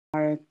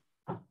Our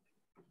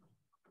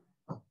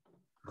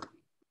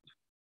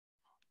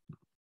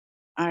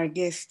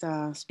guest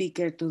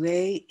speaker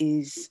today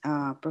is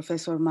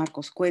Professor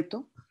Marcos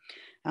Cueto.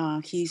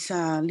 He's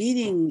a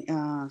leading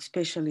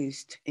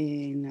specialist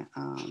in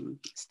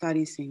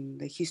studies in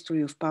the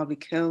history of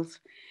public health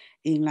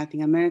in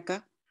Latin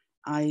America.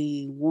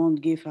 I won't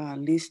give a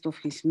list of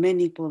his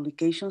many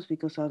publications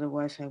because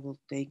otherwise I will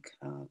take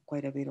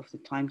quite a bit of the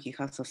time he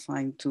has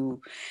assigned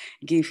to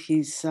give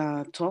his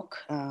talk.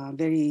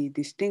 Very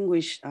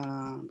distinguished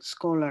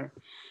scholar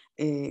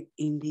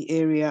in the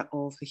area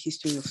of the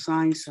history of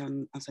science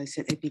and, as I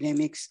said,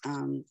 epidemics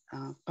and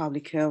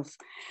public health.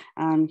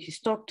 And his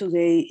talk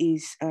today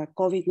is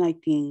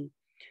COVID-19,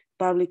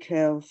 public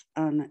health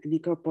and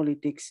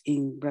necropolitics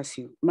in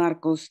Brazil.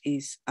 Marcos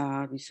is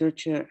a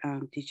researcher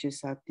and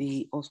teaches at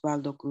the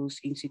Oswaldo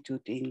Cruz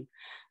Institute in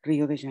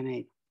Rio de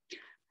Janeiro.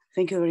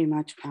 Thank you very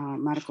much,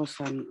 Marcos,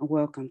 and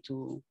welcome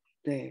to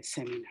the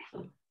seminar.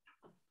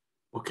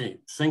 Okay,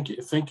 thank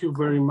you. Thank you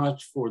very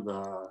much for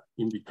the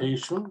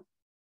invitation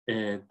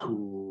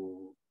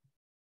to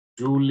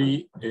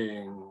Julie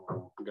and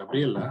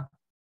Gabriela.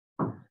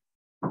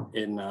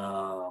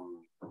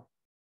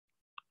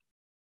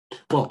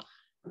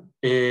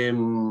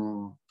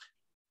 And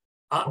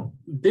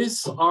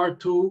these are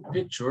two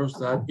pictures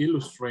that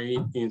illustrate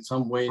in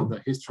some way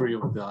the history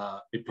of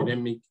the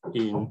epidemic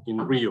in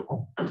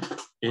Rio.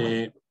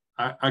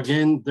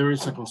 Again, there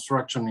is a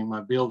construction in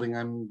my building.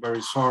 I'm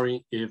very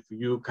sorry. If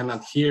you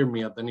cannot hear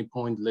me at any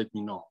point, let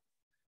me know.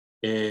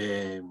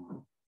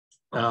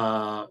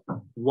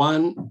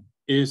 One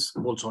is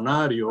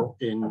Bolsonaro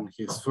in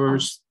his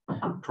first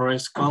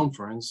press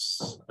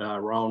conference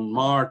around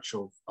March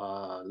of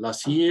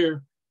last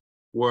year,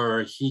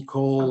 where he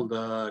called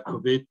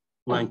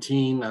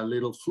COVID-19 a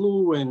little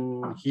flu,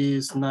 and he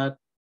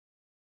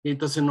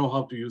doesn't know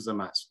how to use a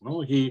mask.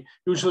 No, he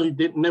usually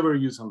never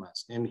use a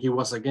mask, and he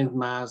was against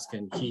masks,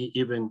 and he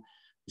even,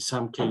 in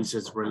some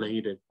cases,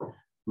 related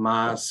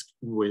masks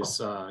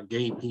with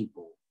gay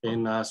people.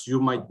 And as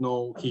you might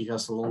know, he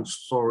has a long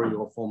story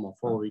of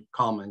homophobic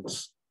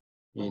comments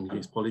in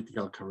his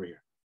political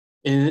career.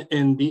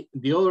 And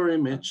the other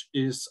image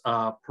is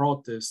a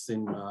protest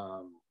in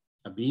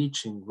a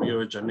beach in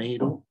Rio de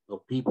Janeiro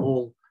of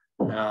people.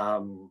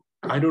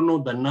 I don't know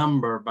the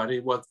number, but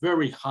it was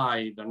very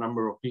high, the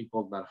number of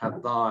people that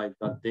had died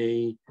that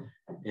day.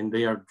 And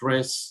they are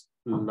dressed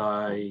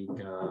like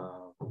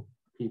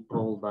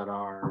people that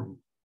are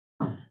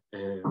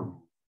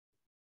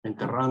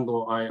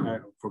enterrando,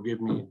 forgive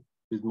me,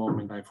 this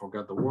moment I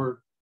forgot the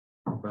word,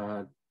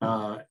 but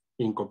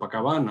in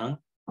Copacabana.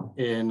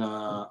 And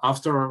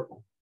after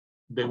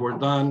they were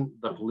done,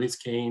 the police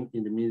came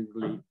and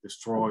immediately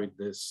destroyed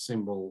this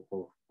symbol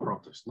of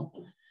protest. No?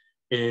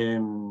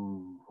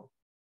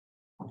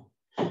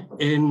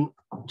 And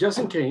just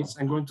in case,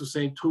 I'm going to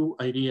say two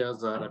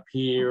ideas that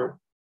appear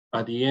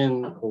at the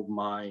end of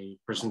my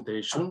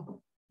presentation,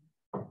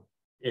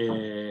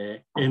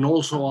 and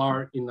also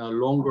are in a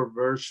longer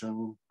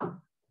version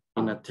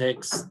in a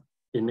text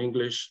in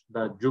English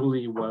that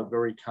Julie was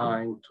very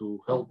kind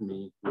to help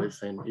me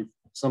with. And if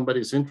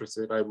somebody's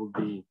interested, I will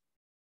be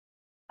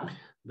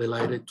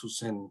delighted to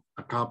send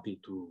a copy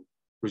to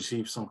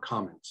receive some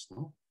comments.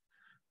 No?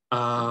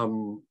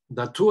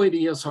 The two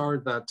ideas are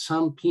that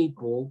some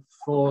people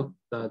thought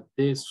that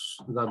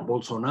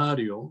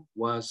Bolsonaro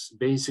was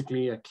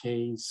basically a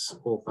case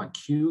of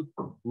acute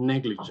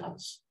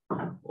negligence,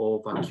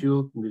 of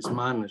acute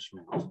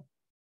mismanagement,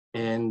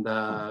 and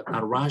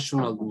a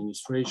rational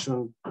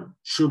administration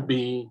should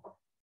be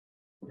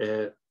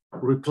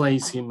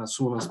replace him as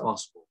soon as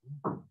possible.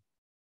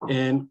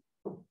 And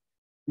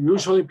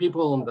usually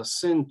people on the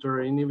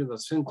center and even the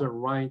center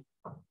right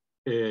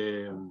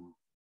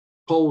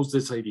pose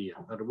this idea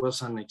that it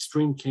was an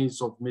extreme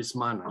case of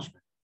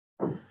mismanagement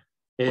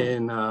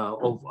and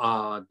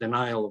of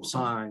denial of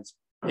science.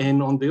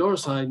 And on the other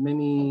side,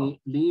 many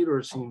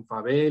leaders in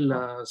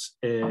favelas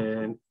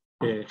and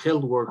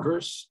health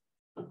workers,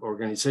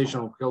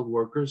 organizational health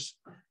workers,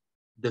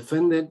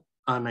 defended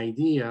an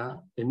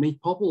idea and made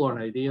popular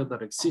an idea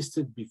that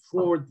existed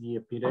before the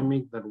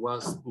epidemic that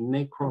was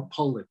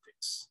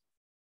necropolitics.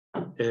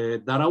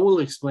 That I will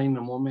explain in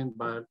a moment,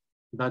 but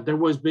that there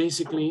was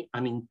basically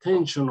an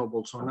intention of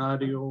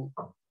Bolsonaro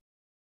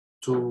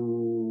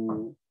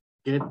to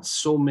get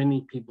so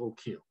many people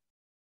killed.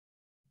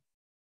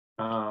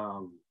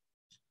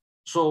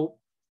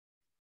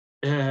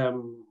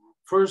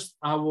 First,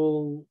 I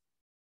will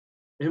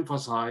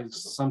emphasize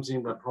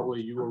something that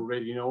probably you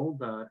already know,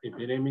 that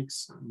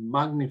epidemics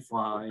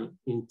magnify,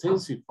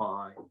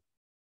 intensify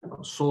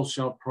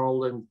social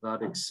problems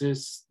that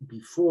exist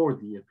before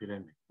the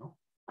epidemic. No?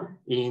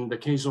 In the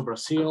case of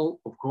Brazil,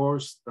 of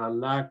course, the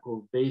lack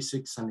of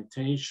basic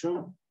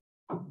sanitation,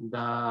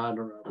 that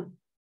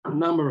a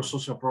number of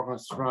social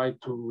programs try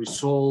to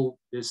resolve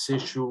this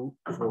issue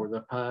for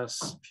the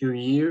past few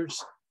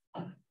years.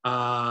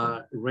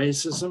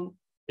 Racism,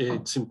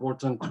 it's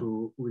important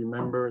to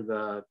remember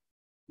that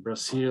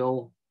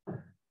Brazil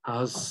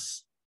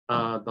has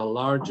the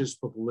largest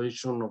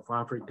population of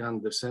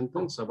African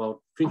descendants.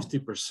 About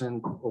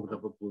 50% of the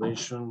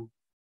population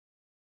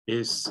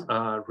is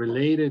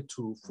related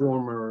to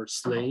former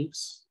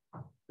slaves,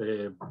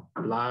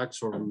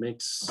 blacks or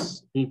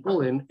mixed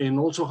people, and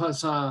also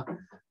has a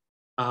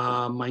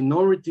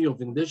minority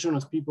of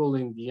indigenous people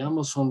in the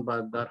Amazon,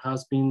 but that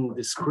has been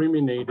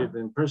discriminated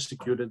and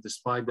persecuted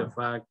despite the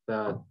fact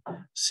that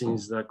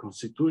since the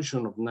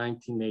Constitution of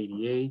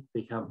 1988,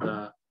 they have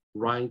the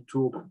right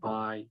to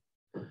occupy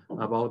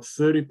about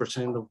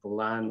 30% of the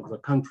land of the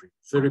country.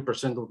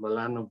 30% of the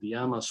land of the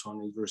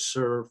Amazon is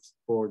reserved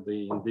for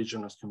the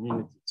indigenous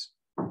communities.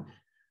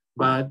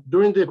 But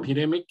during the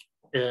epidemic,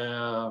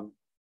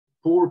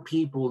 poor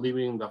people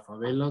living in the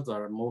favelas that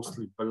are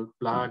mostly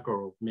black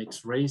or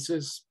mixed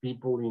races,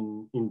 people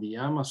in the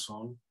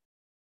Amazon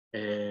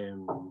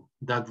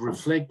that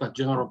reflect a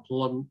general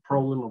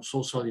problem of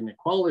social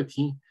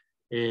inequality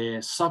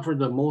suffered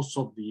the most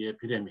of the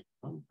epidemic.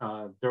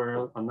 There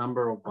are a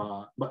number of,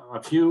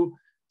 a few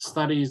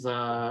studies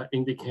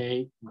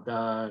indicate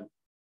that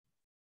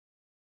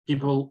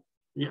people,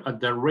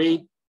 the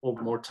rate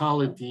of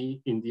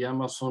mortality in the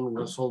Amazon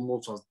was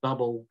almost as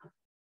double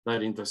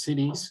that in the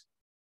cities.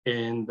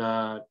 And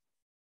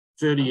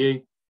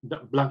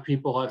Black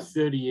people have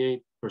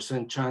 38%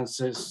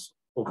 chances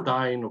of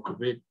dying of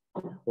COVID,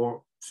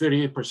 or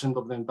 38%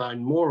 of them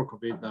died more of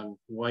COVID than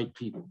white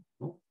people.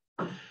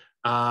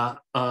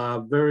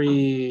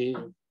 Very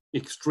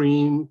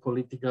extreme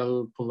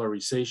political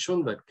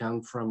polarization that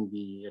comes from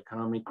the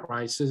economic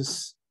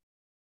crisis.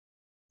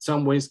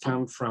 Some ways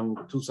come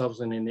from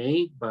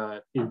 2008,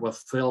 but it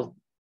was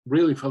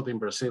really felt in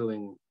Brazil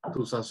in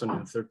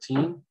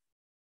 2013.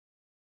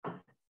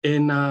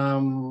 And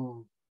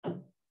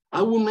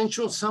I will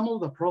mention some of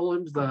the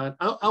problems that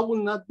I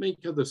will not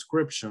make a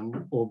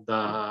description of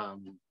the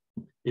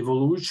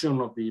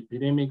evolution of the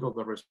epidemic or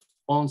the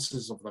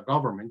responses of the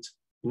government.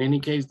 In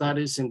any case, that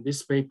is in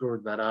this paper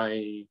that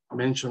I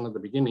mentioned at the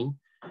beginning.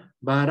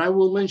 But I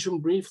will mention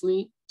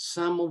briefly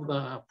some of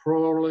the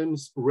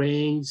problems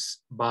raised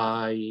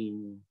by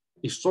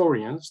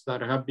historians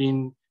that have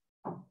been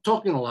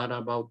talking a lot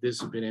about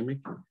this epidemic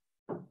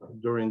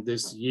during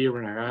this year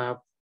and a half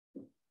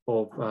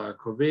of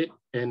COVID,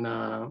 and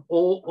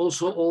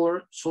also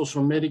other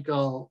social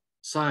medical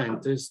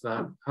scientists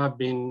that have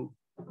been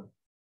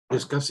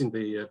discussing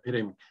the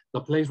epidemic.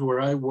 The place where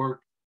I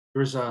work,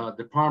 there's a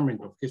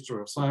department of history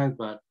of science,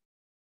 but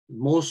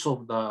most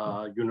of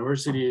the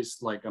university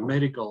is like a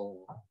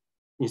medical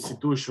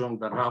institution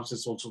that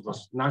houses also the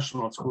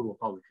National School of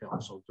Public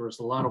Health. So there's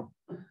a lot of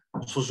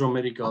social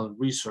medical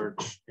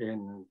research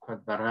and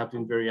that have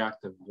been very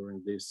active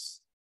during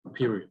this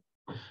period.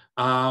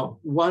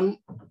 One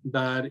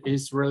that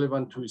is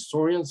relevant to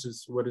historians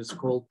is what is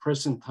called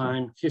present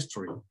time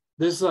history.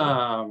 This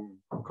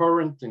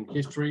current in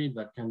history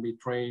that can be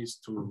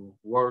traced to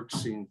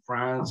works in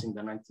France in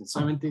the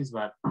 1970s,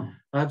 but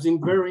has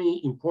been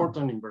very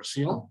important in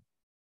Brazil.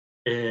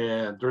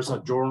 There's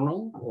a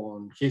journal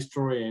on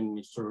history and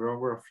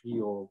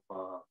historiography of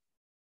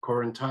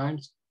current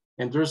times,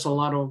 and there's a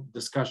lot of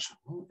discussion.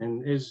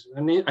 And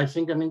I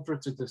think an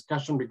interesting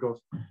discussion because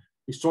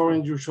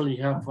historians usually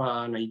have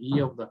an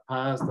idea of the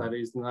past that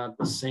is not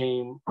the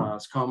same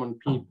as common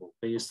people.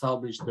 They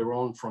establish their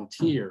own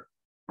frontier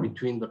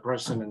between the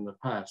present and the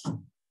past.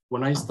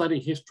 When I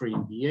studied history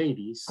in the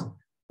 80s,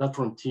 that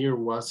frontier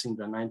was in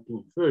the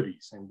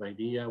 1930s. And the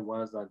idea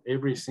was that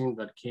everything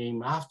that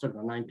came after the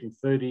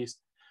 1930s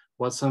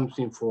was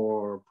something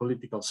for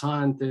political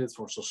scientists,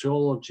 for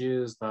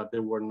sociologists, that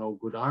there were no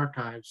good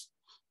archives.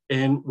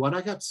 And what I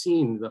have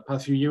seen the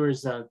past few years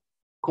is that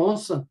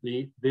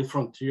constantly the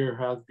frontier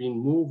has been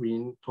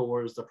moving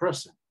towards the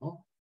present.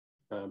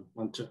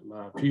 Until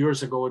a few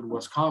years ago, it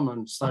was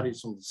common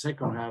studies on the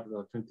second half of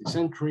the 20th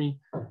century.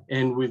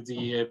 And with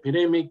the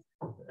epidemic,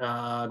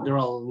 there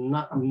are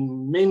not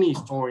many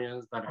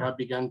historians that have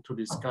begun to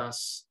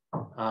discuss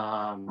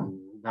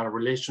that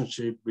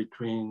relationship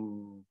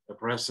between the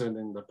present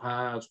and the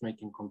past,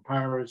 making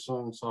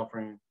comparisons,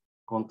 offering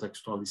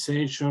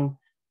contextualization,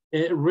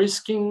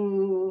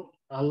 risking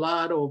a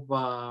lot of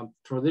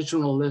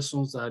traditional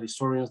lessons that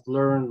historians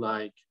learn,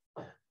 like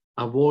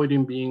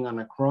avoiding being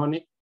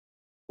anachronic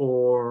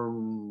or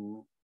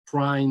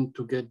trying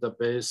to get the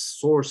best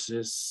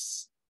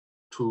sources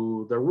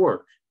to their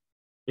work.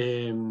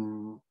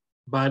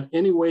 But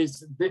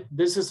anyways,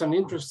 this is an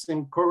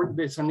interesting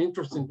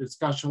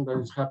discussion that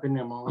is happening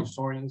among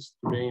historians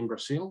today in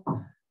Brazil.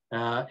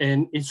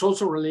 And it's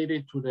also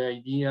related to the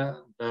idea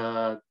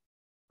that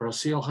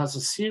Brazil has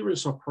a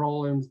series of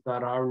problems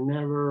that are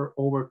never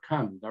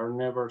overcome, that are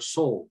never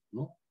solved,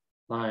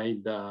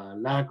 like the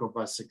lack of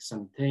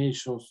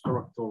sanitation,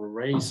 structural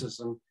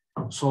racism,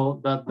 so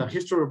that the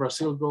history of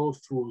Brazil goes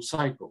through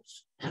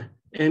cycles.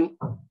 And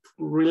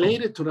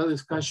related to that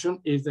discussion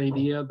is the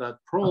idea that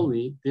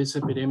probably this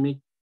epidemic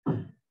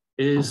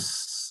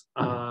is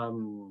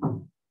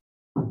the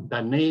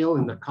nail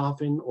in the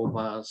coffin of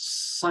a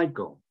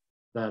cycle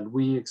that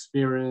we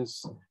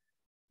experienced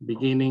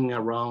beginning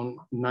around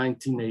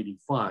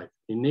 1985.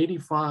 In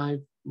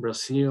 85,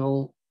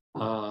 Brazil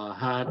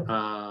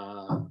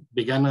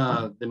began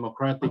a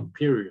democratic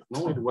period.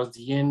 No, it was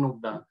the end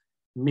of the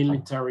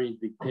military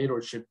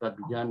dictatorship that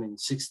began in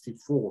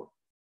 '64.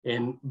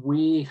 And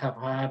we have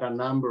had a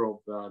number of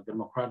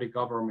democratic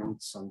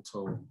governments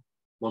until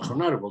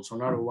Bolsonaro.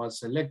 Bolsonaro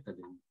was elected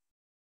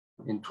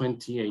in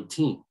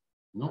 2018.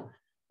 No?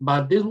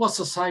 But this was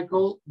a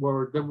cycle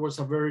where there was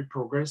a very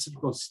progressive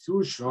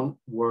constitution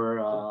where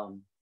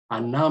a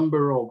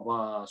number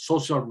of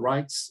social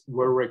rights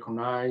were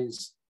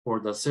recognized for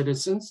the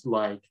citizens,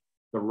 like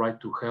the right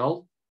to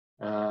health.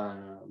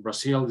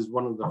 Brazil is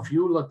one of the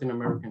few Latin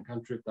American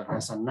countries that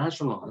has a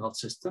national health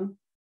system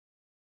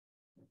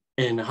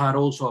and had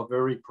also a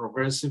very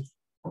progressive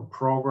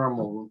program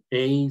of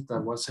aid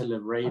that was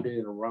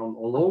celebrated around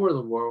all over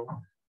the world.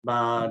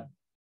 But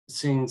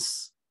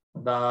since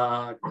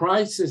the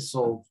crisis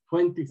of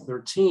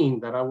 2013,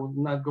 that I will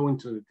not go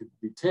into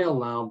detail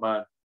now,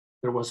 but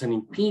there was an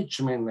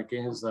impeachment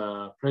against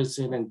the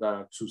president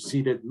that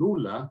succeeded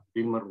Lula,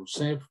 Dilma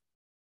Rousseff,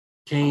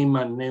 came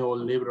a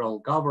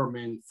neoliberal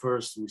government,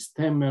 first with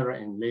Temer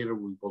and later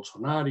with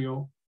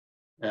Bolsonaro.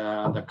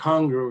 The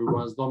Congress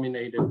was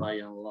dominated by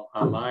an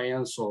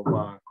alliance of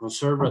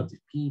conservative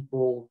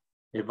people,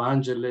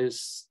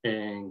 evangelists,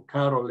 and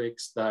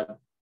Catholics that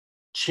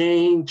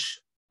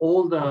changed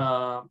all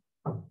the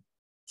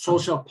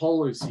social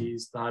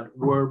policies that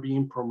were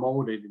being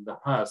promoted in the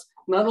past,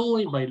 not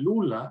only by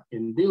Lula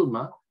and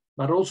Dilma,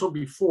 but also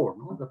before.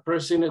 No? The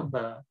president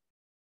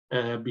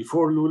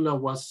before Lula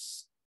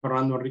was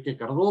Fernando Henrique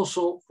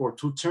Cardoso for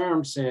 2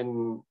 terms,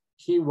 and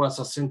he was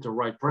a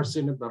center-right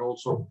president that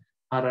also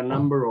had a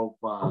number of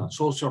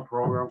social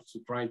programs to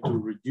try to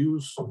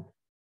reduce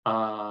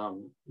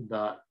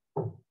the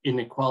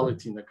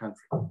inequality in the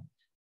country.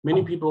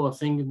 Many people are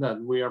thinking that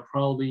we are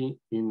probably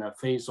in a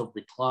phase of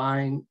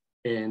decline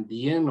and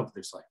the end of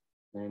the cycle.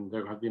 And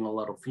there have been a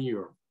lot of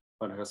fear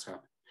what has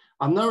happened.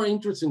 Another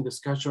interesting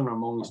discussion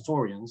among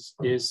historians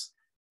is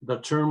the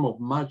term of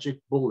magic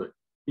bullet.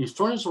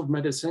 Historians of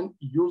medicine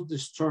use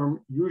this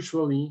term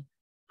usually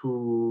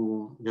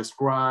to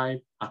describe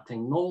a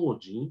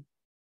technology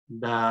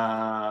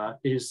that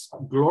is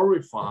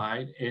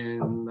glorified,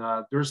 and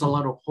there's a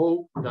lot of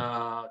hope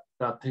that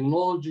the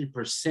technology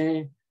per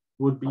se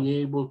would be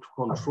able to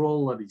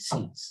control a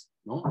disease.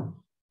 No?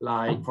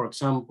 Like, for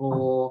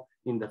example,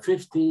 in the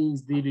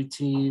 50s,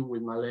 DDT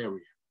with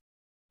malaria.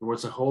 There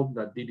was a hope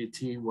that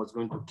DDT was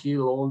going to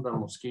kill all the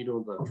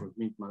mosquitoes that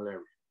transmit malaria.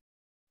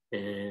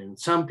 And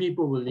some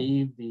people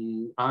believe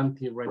the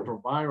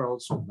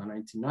antiretrovirals of the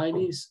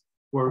 1990s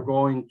were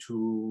going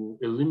to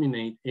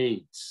eliminate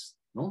AIDS.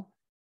 No?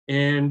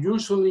 And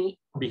usually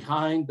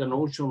behind the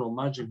notion of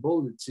magic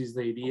bullets is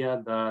the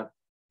idea that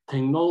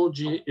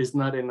technology is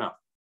not enough.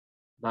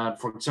 That,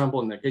 for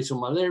example, in the case of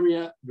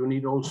malaria, you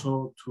need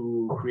also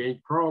to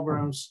create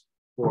programs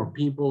for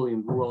people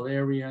in rural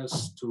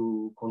areas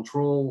to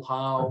control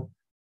how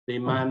they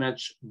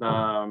manage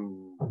the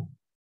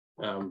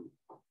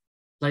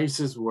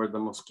places where the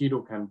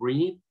mosquito can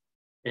breed.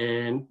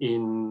 And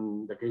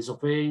in the case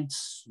of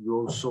AIDS, you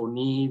also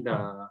need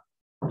a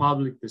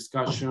public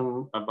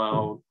discussion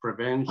about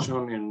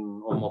prevention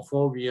and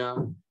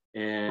homophobia,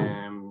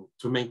 and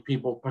to make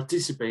people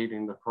participate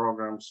in the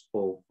programs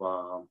of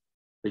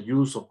the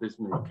use of this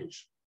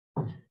medication.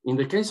 In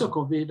the case of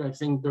COVID, I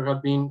think there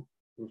have been,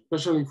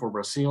 especially for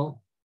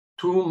Brazil,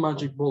 2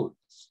 magic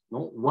bullets.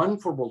 No? One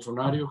for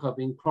Bolsonaro have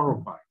been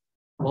chloroquine.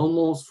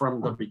 Almost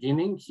from the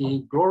beginning,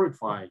 he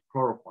glorified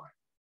chloroquine.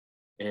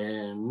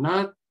 And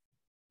not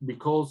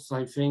because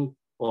I think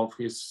of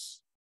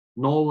his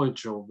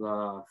knowledge of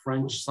the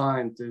French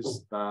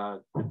scientists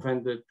that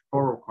defended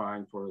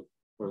chloroquine for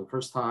the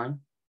first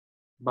time,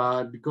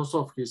 but because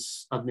of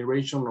his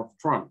admiration of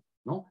Trump.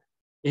 No?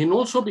 And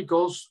also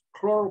because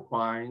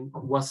chloroquine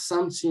was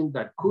something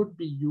that could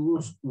be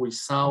used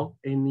without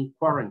any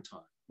quarantine,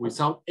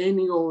 without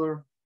any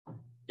other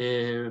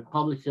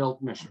public health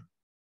measure.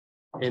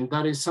 And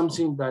that is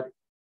something that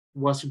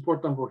was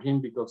important for him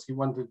because he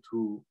wanted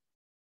to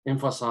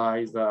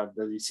emphasize that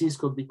the disease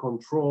could be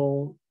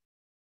controlled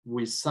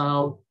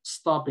without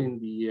stopping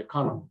the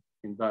economy.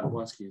 And that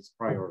was his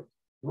priority.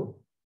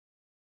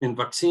 And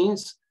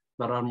vaccines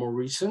that are more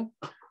recent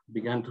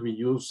began to be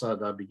used at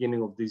the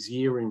beginning of this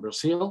year in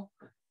Brazil.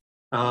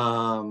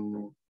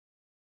 But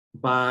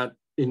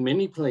in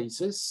many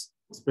places,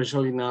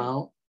 especially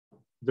now,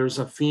 there's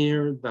a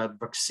fear that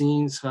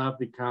vaccines have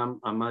become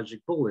a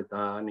magic bullet,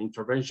 an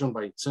intervention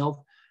by itself.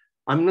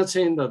 I'm not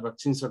saying that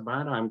vaccines are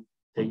bad. I'm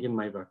taking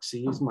my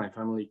vaccines, my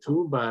family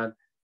too, but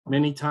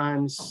many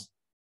times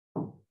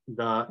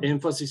the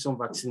emphasis on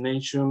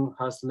vaccination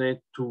has led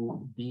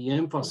to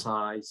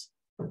de-emphasize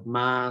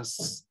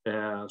mass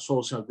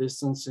social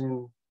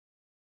distancing.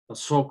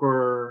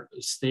 Soccer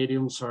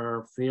stadiums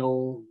are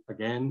filled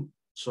again.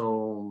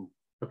 So,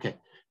 okay.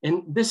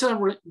 And this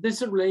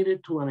is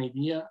related to an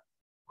idea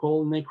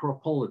called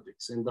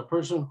necropolitics. And the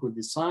person who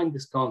designed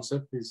this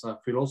concept is a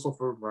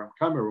philosopher from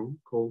Cameroon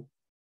called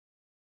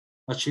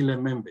Achille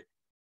Mbembe.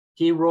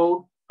 He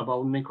wrote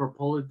about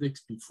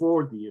necropolitics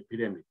before the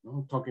epidemic,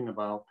 talking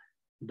about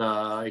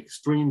the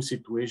extreme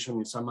situation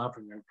in some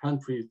African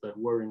countries that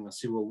were in a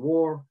civil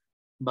war.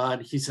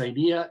 But his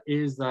idea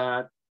is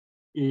that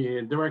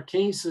there are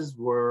cases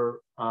where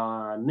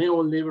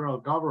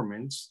neoliberal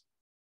governments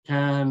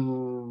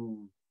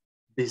can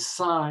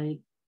decide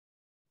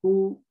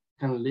who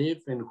can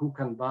live and who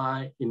can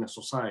die in a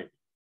society.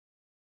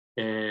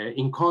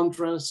 In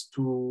contrast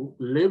to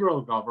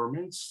liberal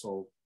governments,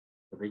 so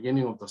the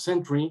beginning of the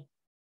century,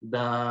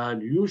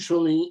 that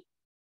usually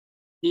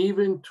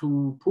even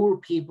to poor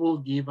people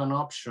give an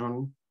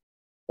option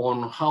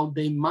on how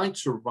they might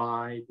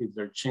survive if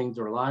they change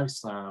their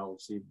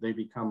lifestyles, if they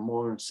become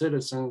modern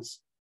citizens,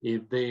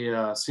 if they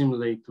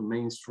assimilate to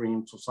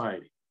mainstream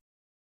society.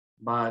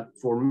 But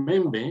for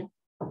Membe,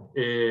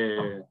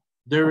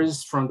 there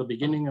is from the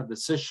beginning a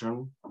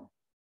decision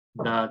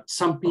that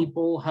some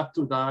people have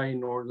to die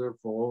in order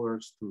for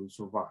others to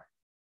survive.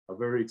 A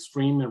very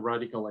extreme and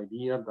radical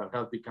idea that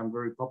has become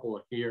very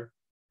popular here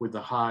with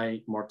the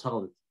high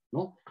mortality.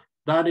 No?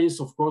 That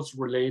is, of course,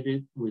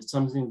 related with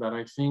something that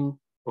I think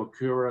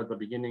occurred at the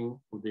beginning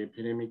of the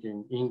epidemic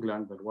in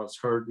England, that was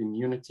herd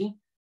immunity,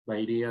 the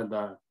idea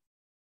that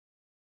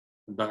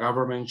the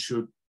government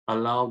should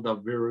allow the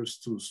virus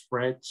to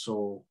spread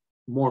so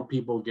more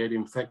people get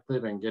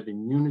infected and get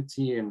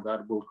immunity, and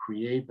that will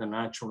create a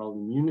natural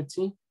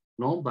immunity.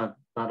 No, but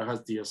that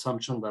has the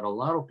assumption that a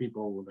lot of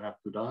people would have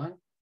to die.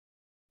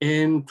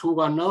 And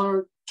to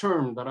another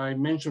term that I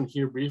mentioned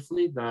here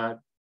briefly, that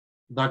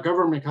the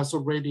government has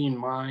already in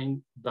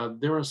mind that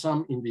there are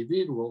some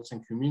individuals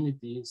and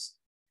communities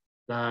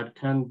that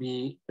can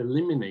be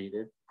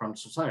eliminated from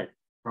society,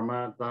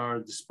 that are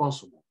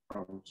disposable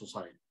from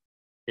society.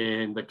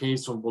 In the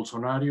case of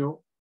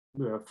Bolsonaro,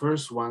 the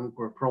first one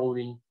were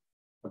probably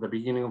at the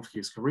beginning of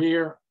his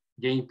career,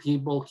 gay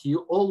people. He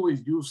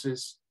always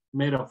uses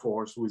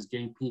metaphors with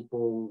gay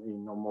people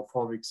in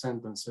homophobic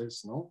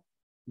sentences, no?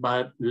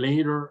 But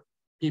later,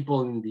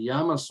 people in the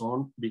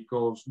Amazon,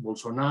 because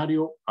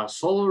Bolsonaro,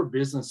 as other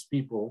business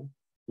people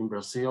in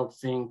Brazil,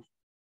 think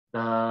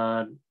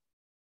that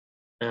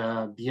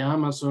the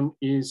Amazon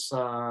is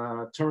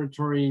a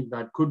territory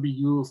that could be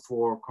used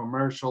for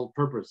commercial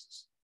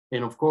purposes.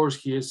 And of course,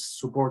 he is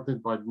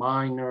supported by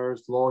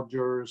miners,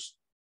 lodgers,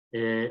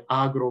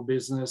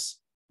 agro-business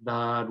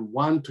that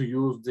want to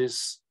use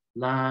this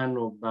land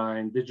of the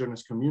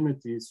indigenous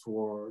communities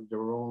for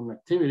their own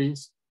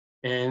activities.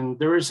 And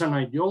there is an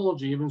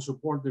ideology even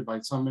supported by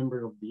some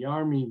members of the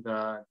army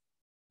that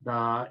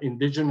the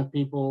indigenous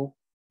people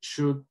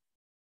should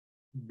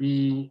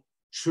be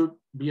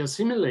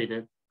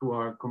assimilated to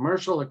our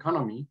commercial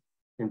economy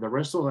in the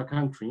rest of the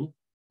country,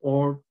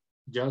 or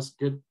just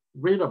get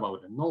rid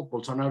about it. No,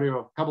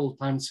 Bolsonaro a couple of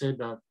times said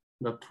that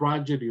the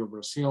tragedy of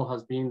Brazil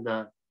has been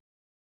that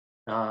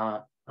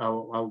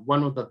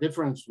one of the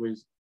differences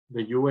with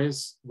the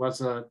US was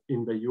that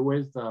in the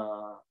US,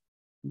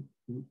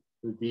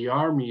 the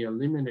army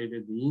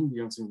eliminated the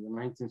Indians in the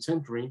 19th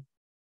century,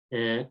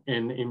 and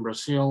in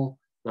Brazil,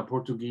 the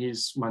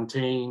Portuguese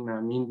maintain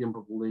an Indian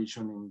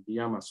population in the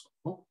Amazon.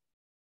 No?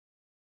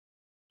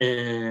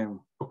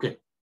 Okay,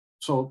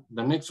 so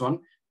the next one.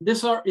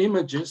 These are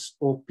images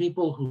of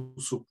people who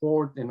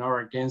support and are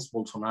against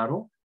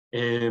Bolsonaro.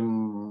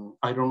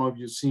 I don't know if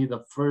you see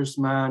the first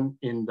man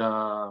in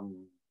the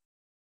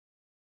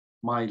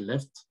my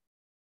left.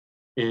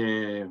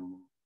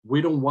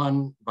 We don't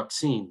want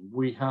vaccine.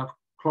 We have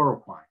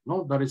chloroquine.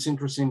 No, that is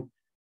interesting.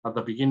 At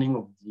the beginning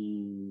of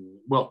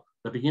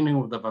the beginning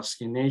of the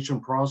vaccination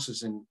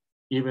process, and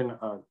even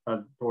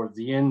towards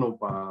the end of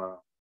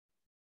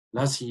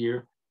last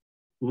year,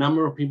 a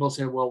number of people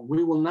said, well,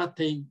 we will not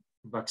take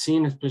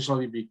vaccine,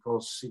 especially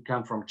because it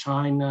comes from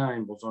China,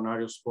 and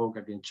Bolsonaro spoke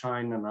against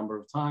China a number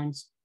of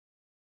times.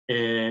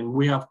 And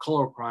we have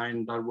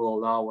chloroquine that will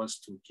allow us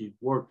to keep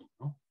working.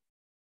 No?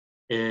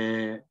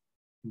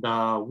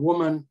 The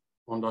woman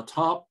on the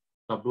top,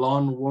 the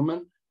blonde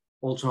woman,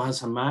 also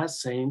has a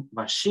mask saying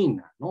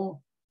vacina,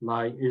 no?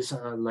 Like it's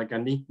like a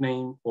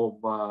nickname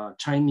of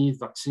Chinese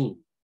vaccine.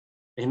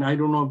 And I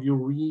don't know if you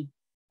read,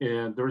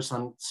 there's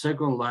a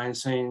second line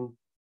saying,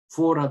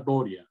 Fora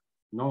Doria,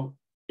 no?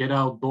 Get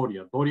out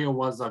Doria. Doria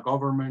was the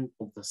government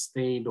of the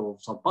state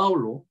of Sao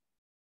Paulo,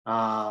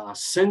 a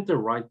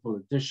center-right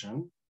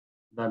politician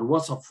that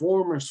was a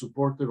former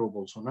supporter of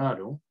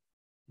Bolsonaro,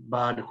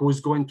 but who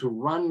is going to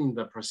run in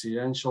the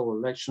presidential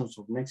elections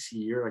of next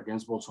year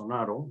against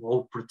Bolsonaro,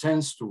 or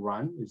pretends to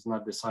run, it's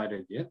not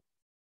decided yet.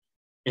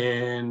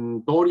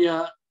 And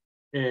Doria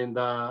and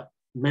the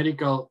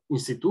medical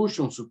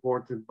institution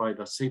supported by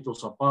the state of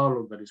Sao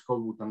Paulo, that is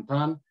called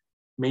Butantan,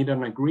 made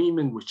an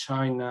agreement with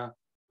China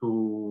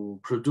to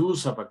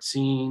produce a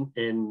vaccine,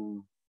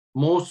 and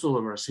most of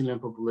the Brazilian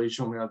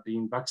population have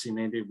been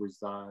vaccinated with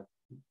the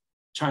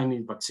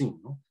Chinese vaccine.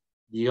 No?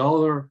 The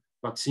other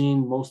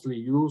vaccine mostly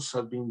used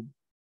has been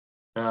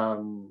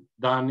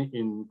done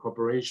in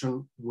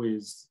cooperation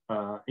with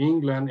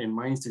England and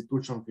my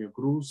institution,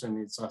 Cruz, and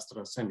it's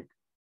AstraZeneca.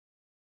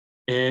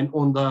 And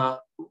on the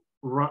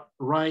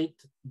right,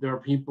 there are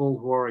people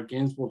who are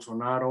against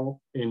Bolsonaro,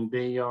 and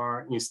they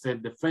are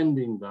instead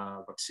defending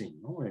the vaccine,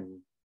 no? And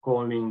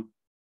calling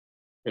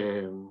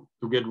to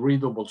get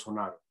rid of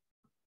Bolsonaro?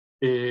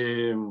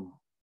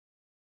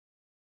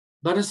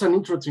 That is an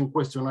interesting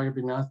question I have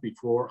been asked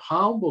before,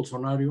 how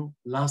Bolsonaro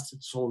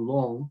lasted so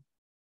long.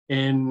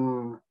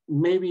 And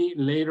maybe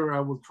later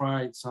I will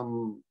try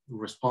some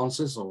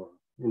responses or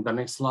in the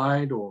next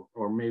slide or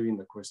maybe in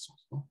the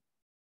questions. No?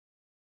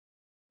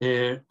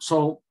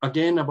 So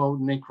again, about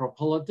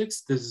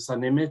necropolitics, this is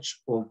an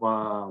image of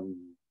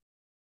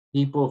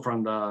people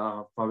from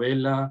the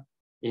favela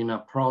in a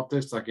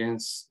protest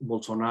against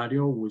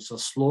Bolsonaro with a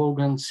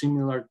slogan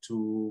similar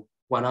to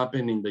what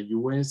happened in the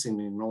US and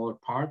in other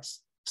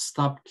parts,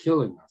 stop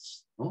killing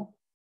us. No?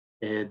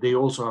 They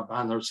also have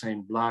banners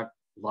saying Black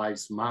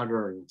Lives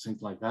Matter and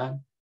things like that.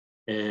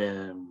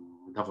 The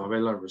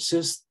favela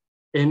resist.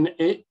 And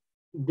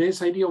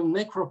this idea of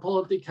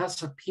necropolitics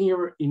has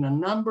appeared in a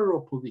number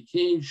of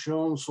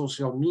publications,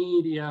 social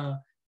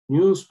media,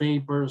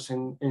 newspapers,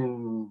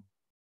 and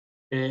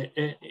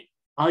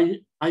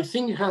I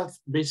think it has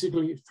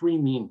basically three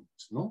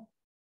meanings. No?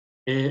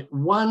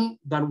 One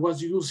that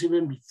was used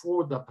even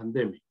before the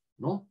pandemic.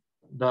 No?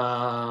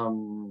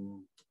 The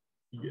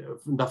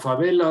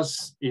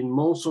favelas in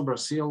most of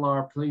Brazil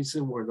are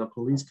places where the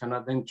police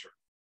cannot enter.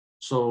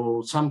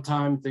 So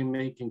sometimes they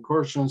make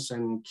incursions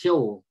and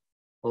kill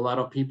a lot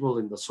of people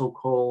in the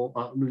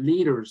so-called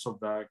leaders of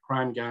the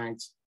crime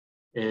gangs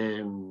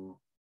in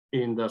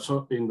the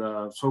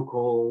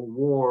so-called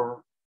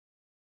war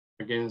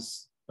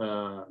against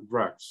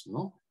drugs.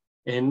 No?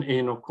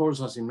 And of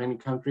course, as in many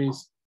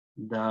countries,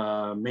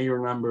 the major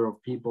number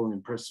of people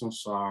in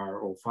prisons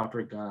are of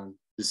African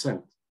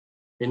descent.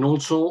 And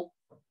also,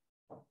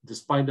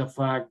 despite the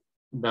fact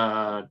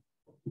that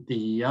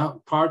the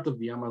part of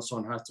the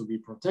Amazon has to be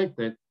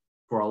protected,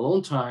 for a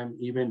long time,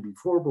 even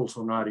before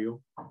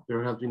Bolsonaro,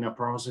 there has been a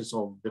process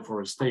of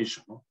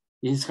deforestation.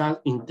 It has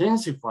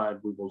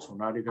intensified with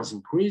Bolsonaro, it has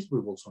increased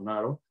with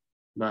Bolsonaro,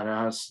 that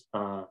has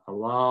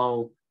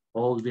allowed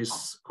all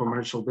these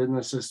commercial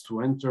businesses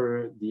to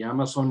enter the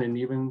Amazon and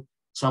even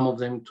some of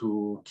them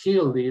to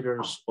kill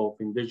leaders of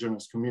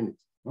indigenous communities.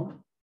 No?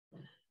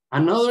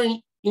 Another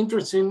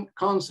interesting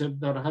concept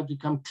that had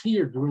become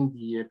clear during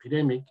the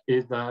epidemic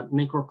is that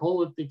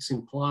necropolitics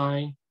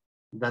imply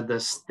that the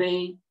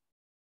state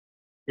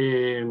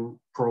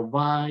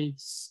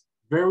provides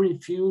very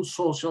few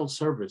social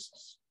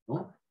services,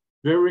 no?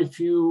 Very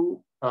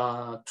few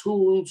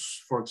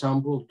tools, for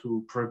example,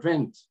 to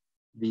prevent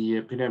the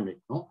epidemic.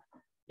 No?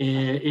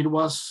 It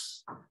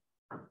was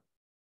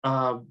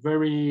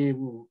very,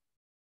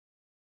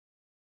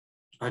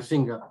 I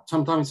think,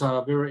 sometimes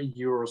a very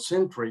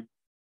Eurocentric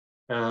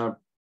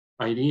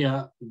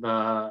idea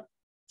that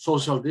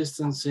social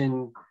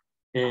distancing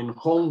and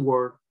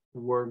homework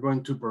were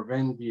going to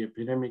prevent the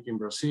epidemic in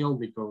Brazil,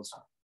 because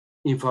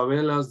in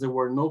favelas, there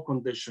were no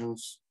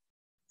conditions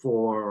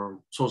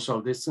for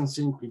social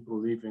distancing. People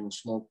live in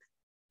small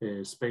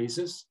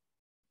spaces.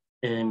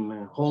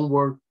 And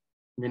homework,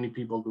 many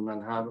people do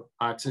not have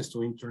access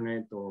to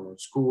internet, or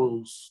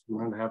schools do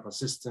not have a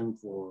system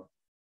for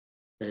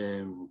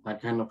that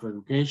kind of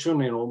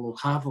education. And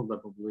almost half of the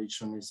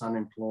population is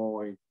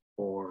unemployed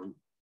or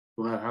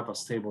do not have a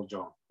stable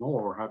job, no,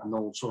 or have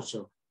no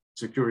social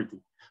security.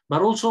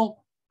 But also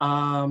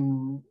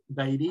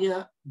the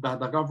idea that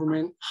the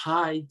government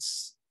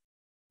hides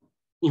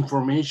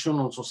information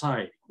on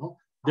society. No?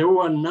 There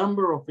were a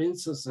number of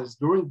instances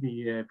during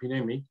the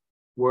epidemic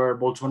where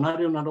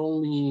Bolsonaro not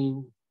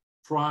only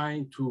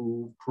tried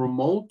to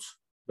promote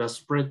the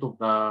spread of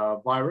the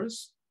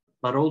virus,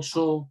 but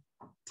also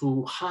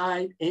to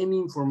hide any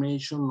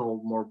information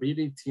of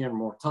morbidity and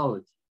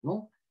mortality.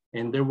 No?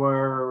 And there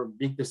were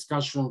big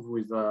discussions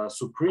with the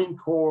Supreme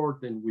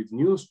Court and with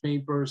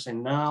newspapers.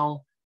 And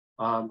now,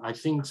 I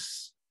think,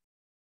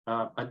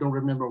 I don't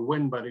remember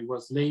when, but it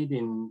was late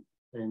in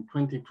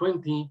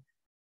 2020,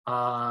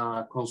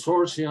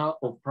 consortia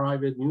of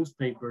private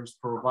newspapers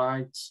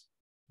provides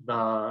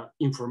the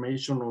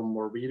information on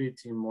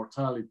morbidity and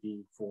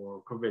mortality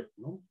for COVID,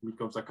 no?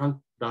 Because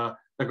the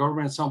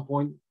government at some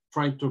point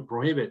tried to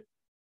prohibit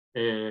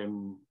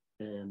the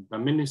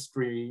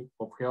Ministry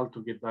of Health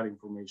to get that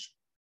information.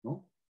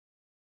 No?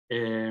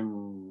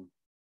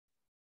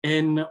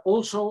 And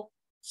also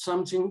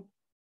something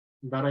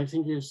that I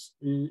think it's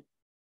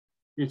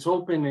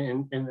open,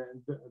 and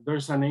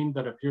there's a name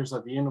that appears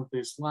at the end of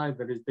this slide,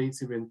 that is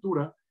Daisy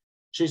Ventura.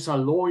 She's a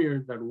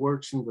lawyer that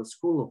works in the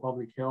School of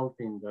Public Health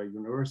in the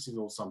University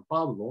of Sao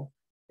Paulo,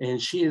 and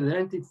she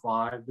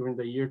identified during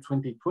the year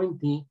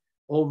 2020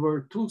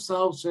 over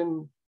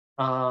 2,000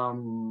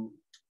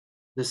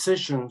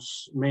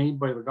 decisions made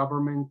by the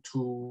government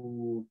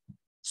to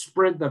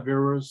spread the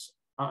virus,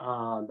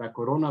 the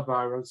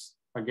coronavirus,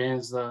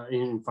 against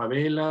in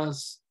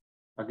favelas,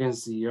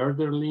 against the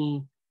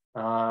elderly,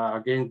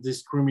 against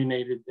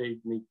discriminated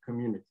ethnic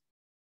community.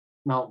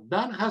 Now,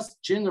 that has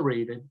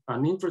generated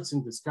an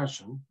interesting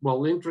discussion,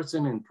 well,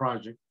 interesting and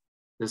project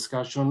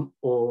discussion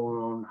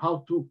on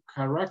how to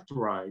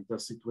characterize the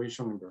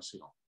situation in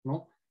Brazil.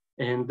 No?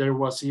 And there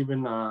was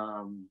even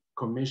a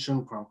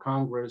commission from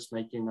Congress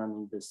making an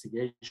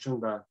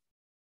investigation that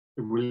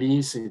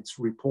released its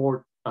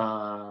report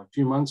a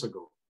few months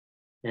ago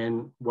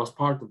and was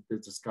part of the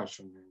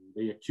discussion, and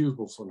they accused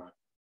Bolsonaro.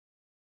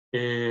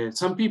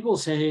 Some people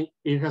say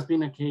it has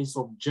been a case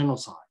of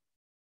genocide.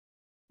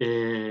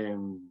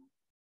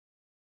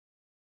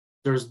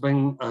 There's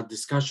been a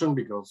discussion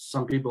because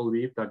some people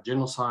believe that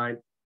genocide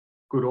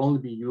could only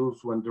be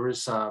used when there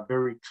is a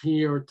very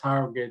clear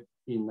target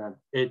in an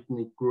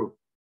ethnic group.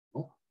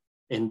 No?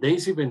 And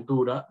Daisy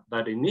Ventura,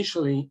 that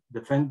initially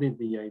defended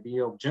the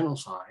idea of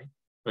genocide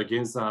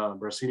against the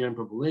Brazilian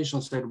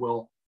population, said,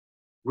 well,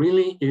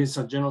 really it is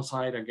a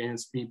genocide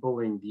against people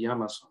in the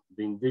Amazon,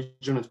 the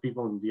indigenous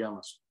people in the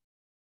Amazon.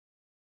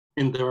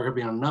 And there have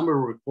been a number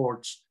of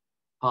reports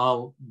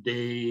how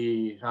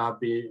they have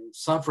been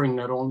suffering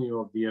not only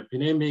of the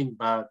epidemic,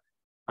 but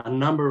a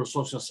number of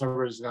social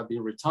services have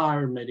been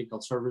retired, medical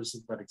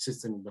services that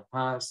existed in the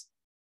past.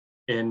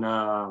 And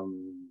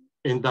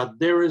that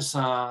there is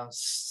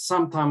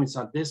sometimes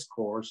a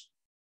discourse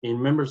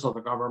in members of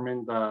the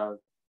government that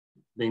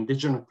the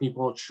indigenous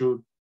people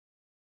should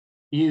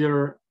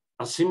either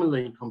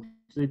assimilate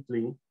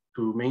completely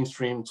to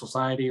mainstream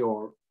society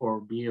or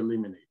be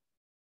eliminated.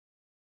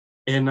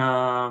 And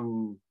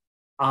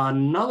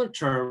another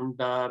term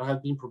that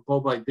had been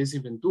proposed by Daisy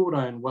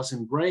Ventura and was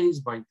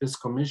embraced by this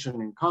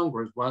commission in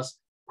Congress was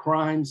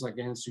crimes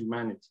against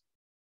humanity.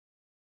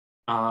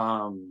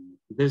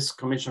 This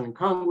commission in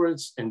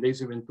Congress and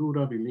Daisy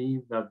Ventura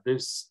believe that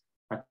this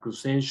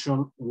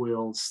accusation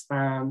will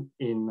stand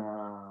in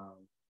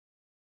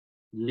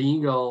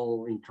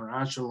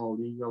international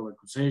legal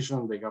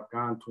accusation. They have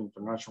gone to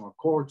international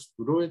courts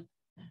to do it.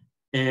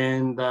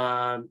 And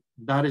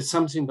that is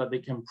something that they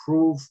can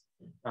prove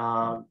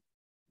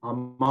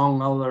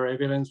among other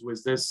evidence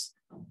with this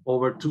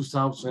over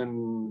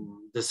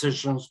 2,000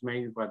 decisions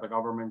made by the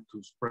government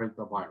to spread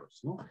the virus.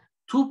 No?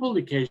 Two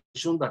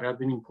publications that have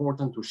been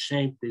important to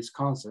shape these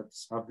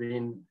concepts have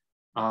been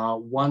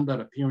one that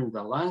appeared in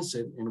The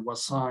Lancet and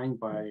was signed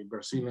by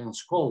Brazilian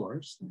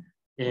scholars.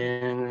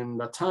 And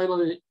the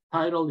title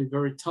is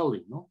very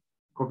telling, no?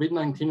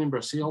 COVID-19 in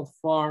Brazil,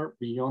 far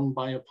beyond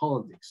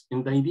biopolitics.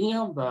 And the idea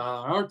of the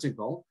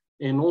article,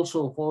 and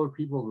also of other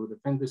people who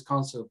defend this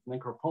concept of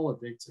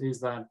necropolitics, is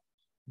that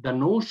the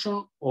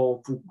notion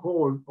of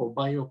Foucault of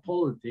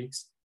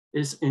biopolitics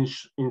is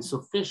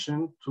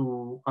insufficient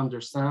to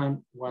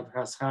understand what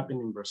has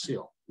happened in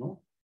Brazil.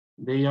 No?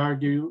 They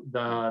argue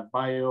that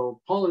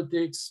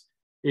biopolitics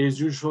is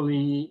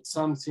usually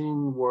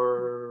something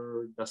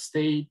where the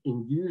state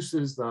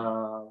induces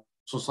the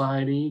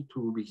society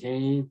to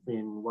behave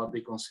in what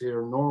they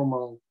consider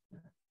normal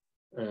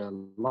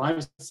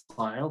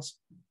lifestyles.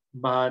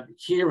 But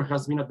here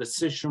has been a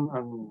decision,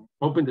 an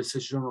open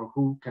decision on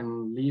who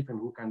can live and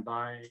who can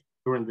die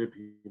during the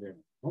epidemic.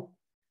 No?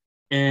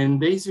 And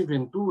Daisy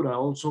Ventura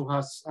also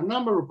has a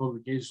number of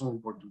publications in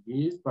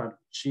Portuguese, but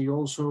she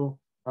also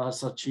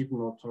has achieved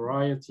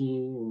notoriety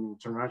in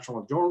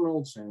international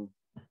journals, and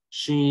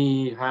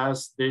she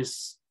has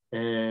this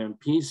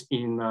piece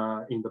in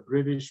the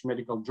British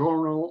Medical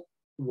Journal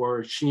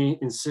where she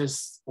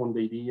insists on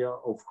the idea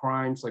of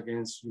crimes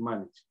against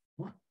humanity.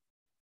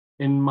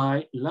 And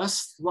my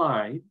last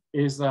slide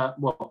is that,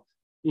 well,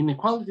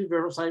 inequality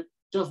versus, I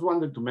just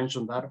wanted to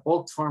mention that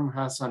Oxfam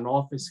has an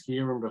office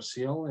here in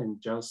Brazil, and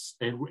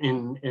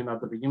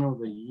at the beginning of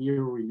the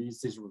year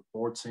released this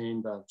report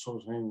saying that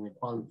social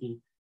inequality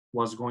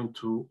was going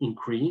to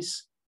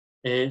increase.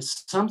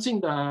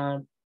 Something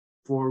that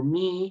for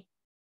me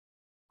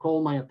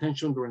called my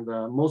attention during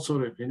most of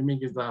the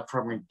epidemic is the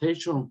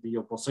fragmentation of the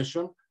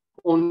opposition.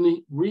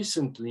 Only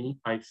recently,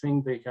 I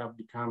think they have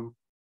become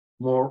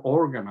more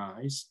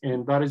organized,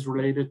 and that is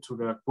related to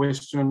the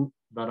question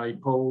that I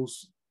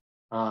posed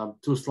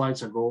 2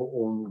 slides ago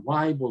on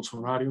why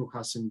Bolsonaro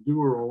has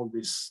endured all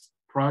this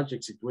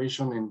tragic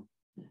situation. And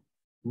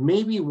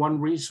maybe one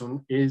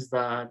reason is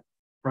that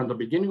from the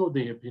beginning of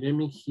the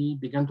epidemic, he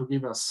began to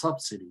give a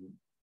subsidy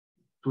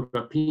to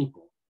the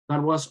people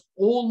that was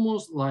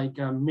almost like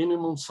a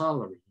minimum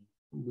salary,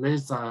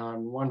 less than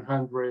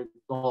 $100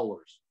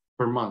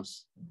 per month,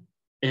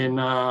 and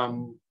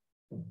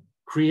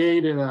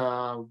created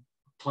a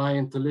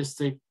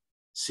clientelistic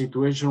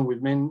situation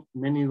with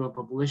many of the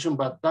population,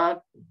 but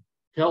that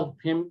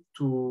helped him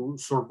to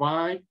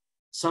survive.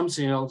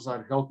 Something else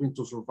that helped him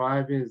to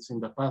survive is in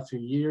the past few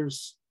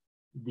years,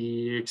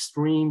 the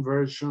extreme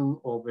version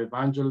of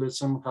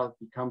evangelism has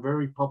become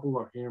very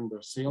popular here in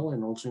Brazil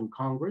and also in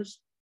Congress.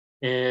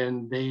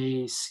 And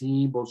they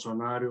see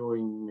Bolsonaro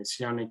in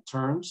messianic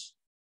terms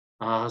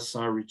as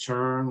a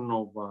return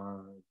of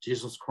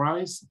Jesus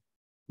Christ.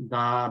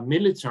 The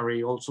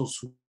military also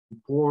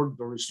support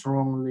very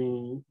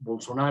strongly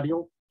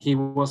Bolsonaro. He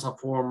was a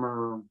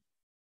former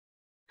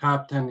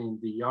captain in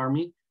the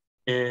army,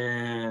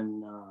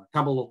 and a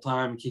couple of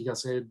times he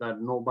has said that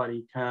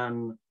nobody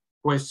can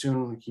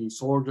question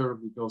his order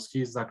because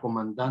he's the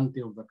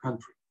comandante of the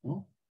country.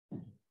 No?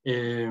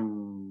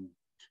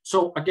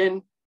 So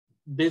again,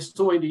 these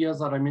 2 ideas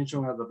that I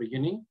mentioned at the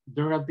beginning,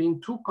 there have been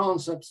 2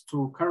 concepts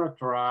to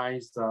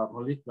characterize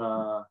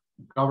the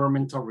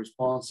governmental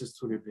responses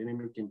to the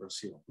epidemic in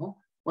Brazil. No?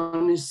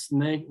 One is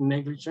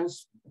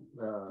negligence,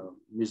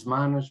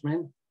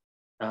 mismanagement.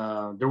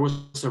 There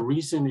was a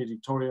recent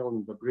editorial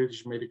in the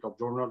British Medical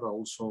Journal that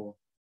also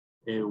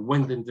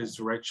went in this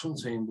direction,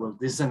 saying, well,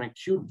 this is an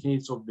acute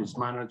case of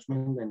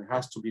mismanagement and it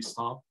has to be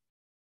stopped.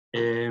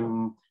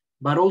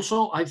 But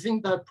also, I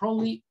think that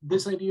probably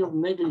this idea of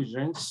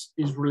negligence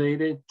is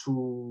related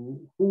to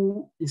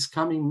who is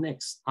coming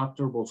next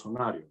after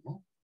Bolsonaro.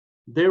 No?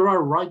 There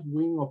are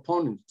right-wing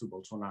opponents to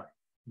Bolsonaro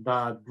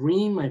that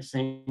dream, I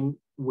think,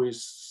 with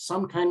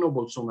some kind of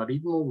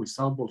Bolsonarismo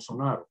without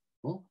Bolsonaro,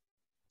 no?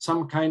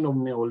 Some kind of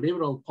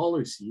neoliberal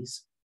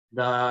policies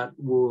that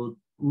would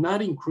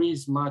not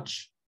increase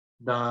much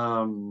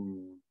the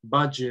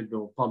budget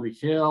of public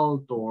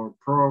health or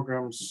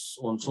programs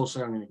on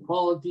social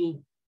inequality,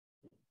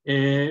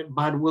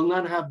 but will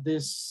not have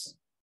this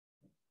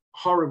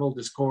horrible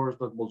discourse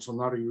that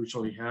Bolsonaro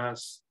usually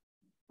has,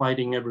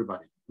 fighting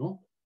everybody.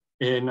 No?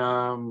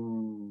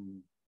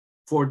 And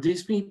for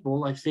these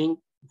people, I think,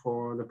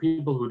 for the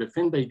people who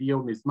defend the idea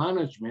of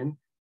mismanagement,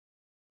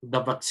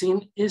 the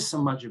vaccine is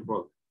a magic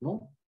bullet,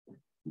 no?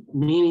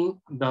 Meaning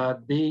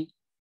that they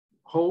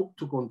hope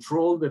to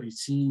control the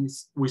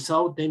disease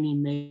without any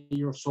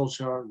major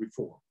social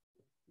reform.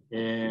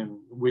 And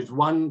with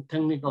one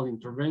technical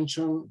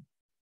intervention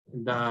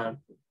that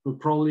will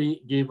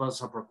probably give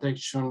us a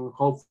protection,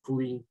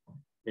 hopefully,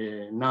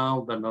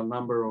 now that the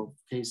number of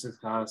cases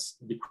has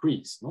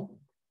decreased. No?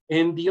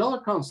 And the other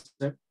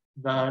concept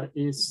that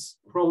is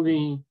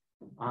probably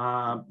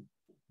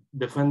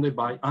defended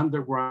by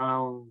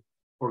underground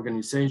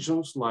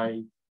organizations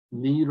like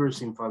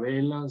leaders in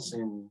favelas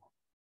and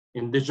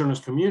indigenous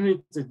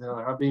communities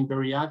that have been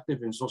very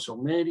active in social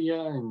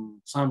media and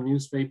some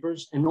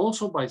newspapers, and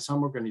also by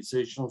some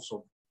organizations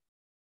of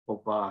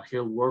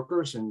health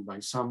workers and by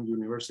some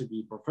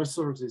university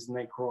professors, is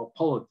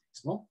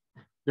necropolitics. No?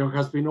 There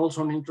has been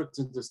also an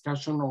interesting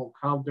discussion on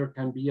how there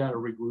can be a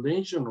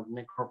regulation of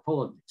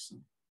necropolitics.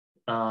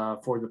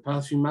 For the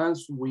past few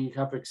months, we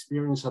have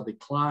experienced a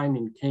decline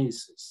in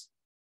cases.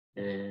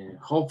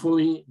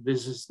 Hopefully,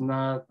 this is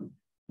not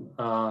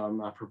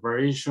a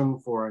preparation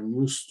for a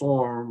new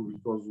storm,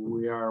 because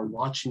we are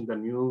watching the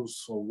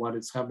news of what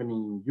is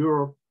happening in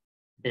Europe.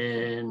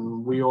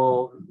 And we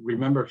all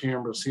remember here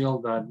in Brazil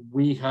that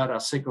we had a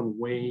second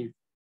wave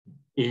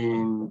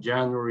in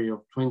January of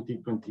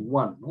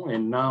 2021. No?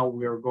 And now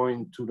we are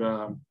going to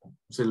the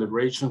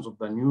celebrations of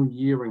the New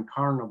Year and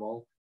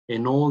Carnival,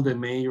 and all the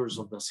mayors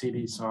of the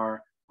cities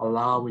are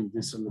allowing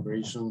these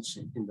celebrations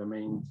in the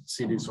main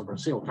cities of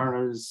Brazil.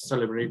 Carnival is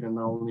celebrated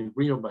not only in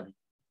Rio, but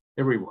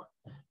everywhere.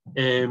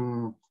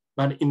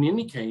 But in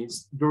any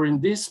case, during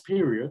this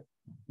period,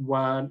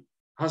 what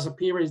has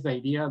appeared is the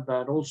idea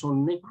that also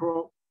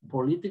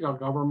necropolitical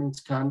governments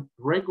can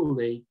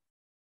regulate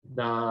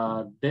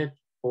the death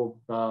of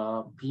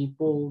the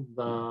people,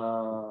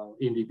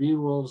 the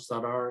individuals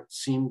that are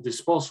seen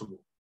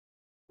disposable,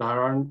 that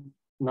are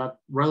not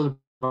relevant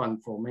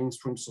for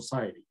mainstream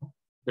society.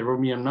 There will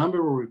be a number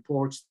of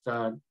reports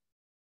that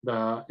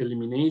the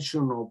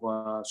elimination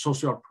of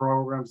social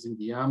programs in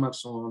the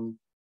Amazon,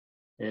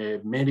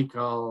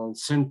 medical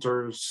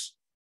centers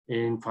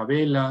in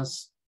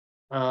favelas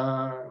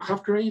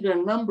have created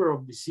a number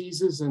of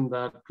diseases, and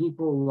that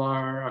people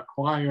are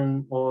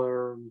acquiring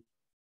other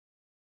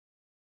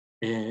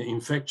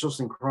infectious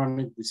and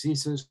chronic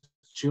diseases.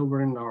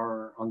 Children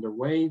are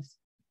underweight,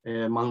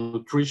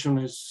 malnutrition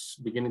is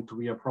beginning to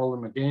be a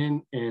problem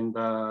again, and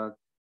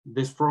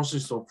this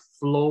process of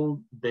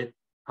slow death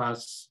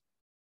has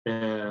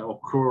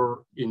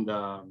occurred in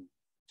the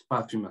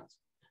past few months.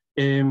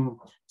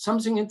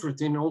 Something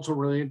interesting also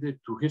related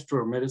to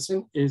history of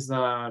medicine is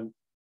that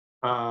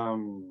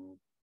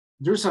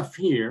there's a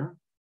fear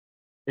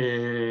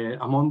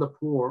among the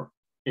poor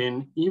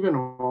and even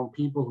among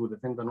people who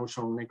defend the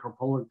notion of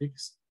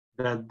necropolitics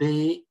that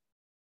they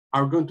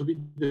are going to be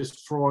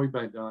destroyed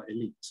by the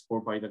elites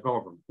or by the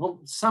government.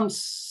 Well, some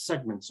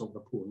segments of the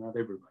poor, not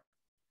everybody.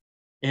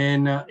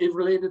 And it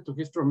related to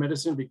history of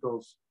medicine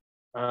because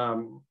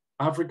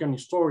African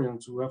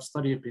historians who have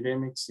studied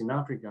epidemics in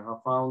Africa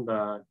have found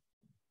that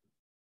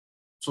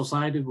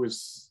societies with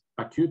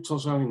acute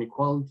social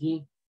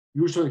inequality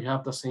usually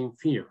have the same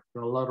fear.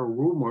 There are a lot of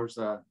rumors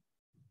that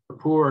the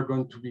poor are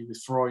going to be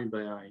destroyed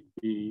by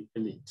the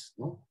elites.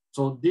 No?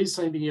 So these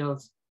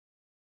ideas,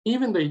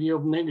 even the idea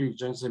of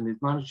negligence and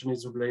mismanagement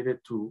is related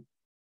to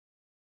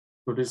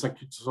this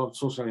acute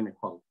social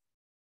inequality.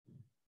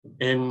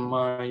 And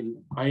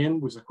I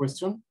end with a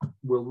question: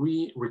 will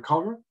we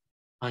recover?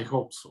 I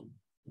hope so.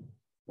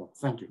 Well,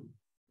 thank you.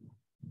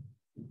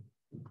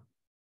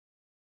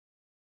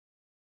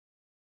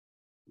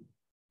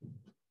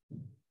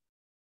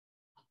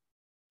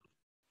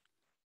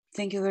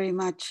 Thank you very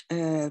much,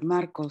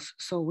 Marcos.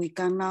 So we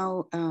can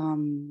now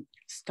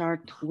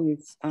start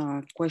with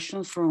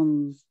questions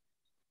from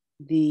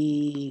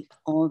the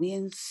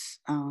audience.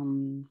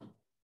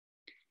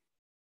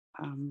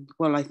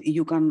 Well,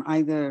 you can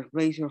either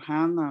raise your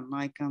hand and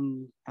I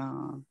can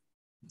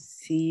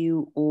see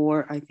you,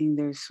 or I think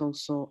there's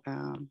also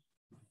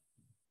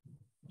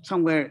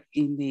somewhere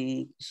in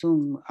the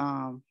Zoom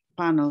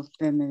panel,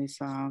 then there is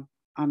an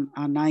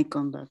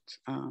icon that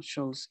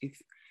shows if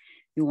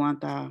you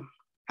want to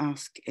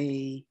ask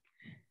a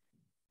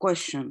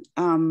question.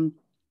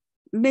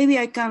 Maybe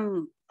I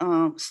can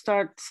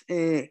start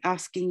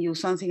asking you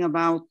something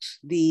about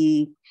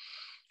the,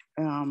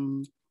 I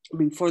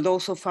mean, for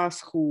those of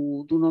us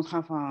who do not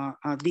have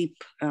a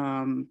deep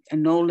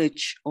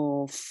knowledge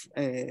of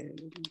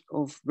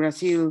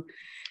Brazil,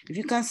 if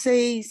you can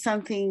say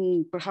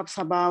something perhaps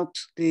about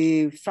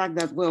the fact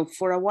that, well,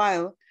 for a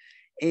while,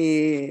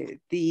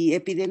 the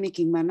epidemic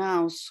in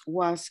Manaus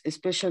was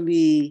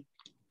especially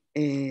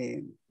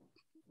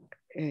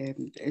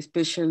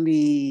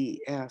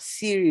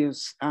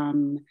serious.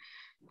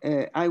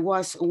 I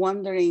was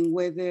wondering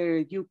whether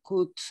you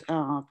could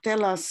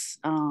tell us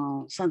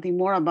something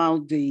more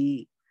about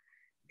the,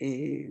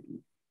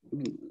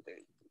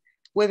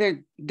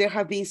 whether there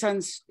have been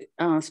some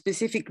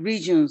specific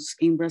regions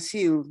in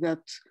Brazil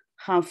that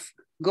have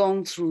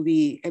gone through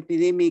the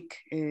epidemic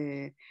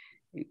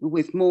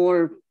with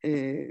more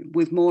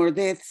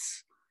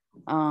deaths,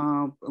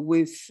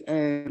 with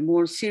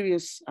more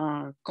serious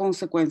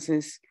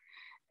consequences.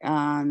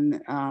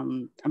 And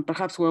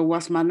perhaps where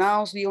was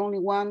Manaus the only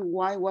one?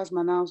 Why was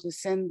Manaus the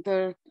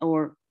center?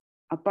 Or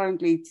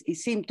apparently it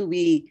seemed to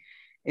be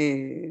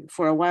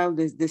for a while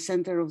the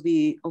center of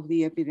the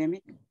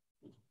epidemic.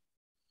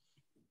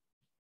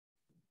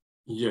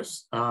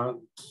 Yes.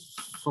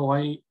 So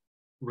I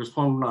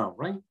respond now,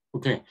 right?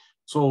 Okay.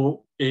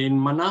 So in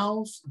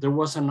Manaus, there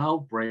was an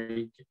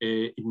outbreak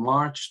in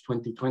March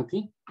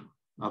 2020,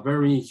 a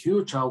very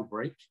huge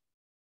outbreak.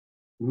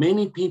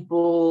 Many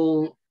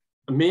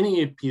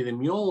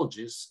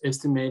epidemiologists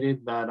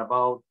estimated that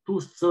about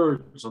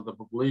 2/3 of the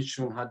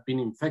population had been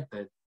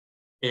infected.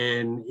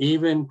 And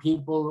even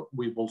people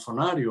with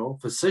Bolsonaro,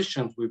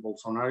 physicians with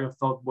Bolsonaro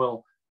thought,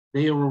 well,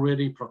 they are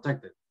already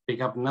protected. They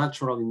have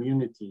natural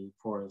immunity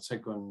for a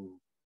second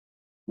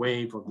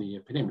wave of the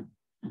epidemic.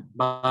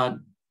 But,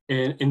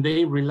 and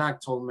they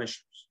relaxed all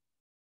measures.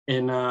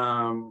 And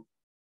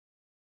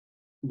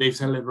they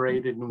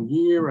celebrated New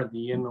Year at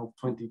the end of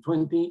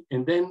 2020.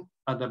 And then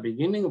at the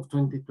beginning of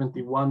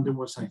 2021, there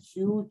was a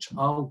huge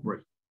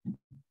outbreak.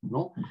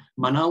 No?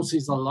 Manaus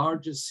is the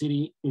largest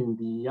city in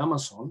the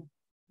Amazon,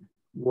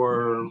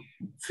 where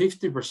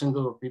 50%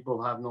 of the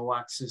people have no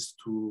access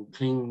to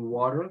clean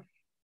water,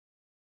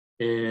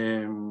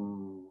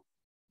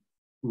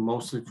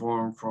 mostly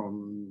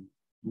from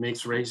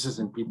mixed races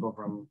and people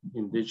from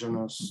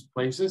indigenous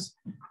places.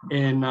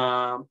 And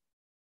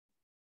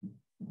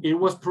it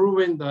was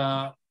proven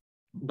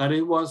that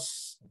it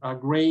was a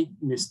great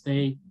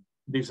mistake,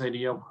 this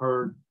idea of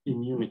herd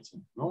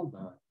immunity. No?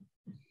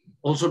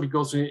 Also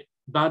because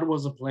that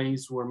was a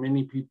place where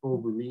many people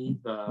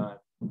believed that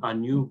a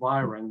new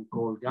variant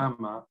called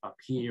Gamma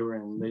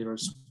appeared and later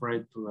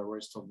spread to the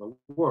rest of the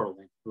world,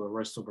 to the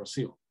rest of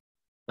Brazil.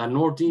 The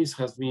Northeast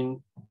has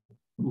been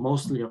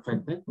mostly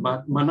affected,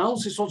 but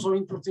Manaus is also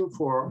interesting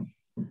for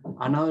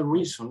another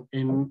reason.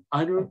 And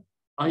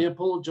I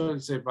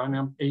apologize if I'm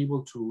not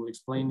able to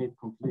explain it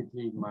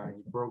completely in my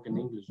broken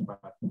English,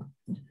 but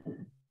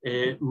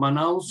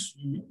Manaus,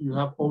 you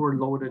have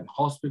overloaded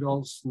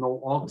hospitals,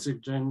 no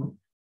oxygen,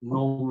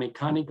 no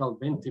mechanical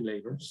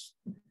ventilators.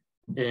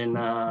 And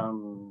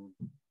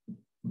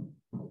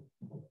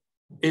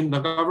the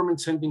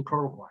government sending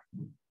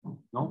chloroquine,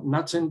 no,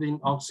 not sending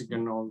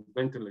oxygen or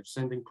ventilators,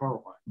 sending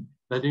chloroquine.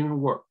 That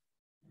didn't work.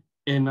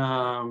 And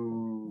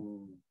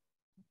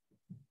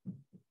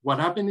what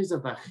happened is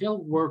that the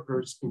health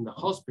workers in the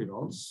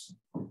hospitals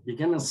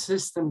began a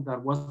system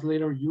that was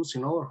later used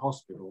in other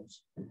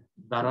hospitals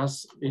that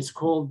is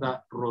called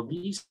the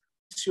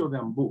rodízio de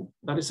ambu.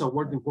 That is a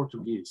word in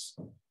Portuguese.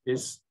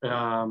 It's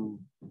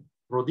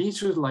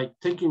rodízio is like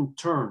taking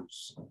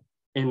turns,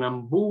 and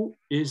ambu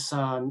is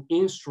an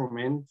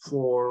instrument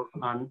for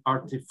an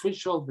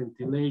artificial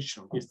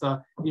ventilation. It's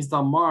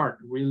the mark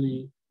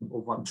really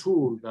of a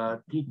tool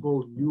that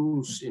people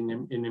use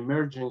in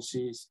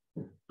emergencies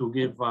to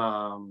give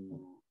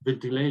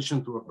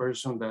ventilation to a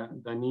person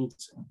that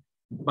needs it.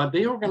 But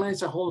they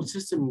organized a whole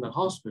system in the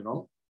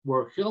hospital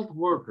where health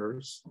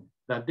workers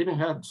that didn't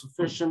have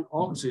sufficient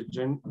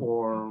oxygen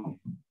or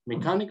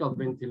mechanical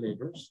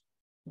ventilators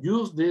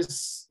use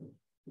this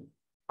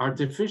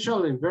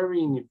artificial and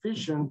very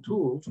inefficient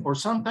tools, or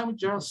sometimes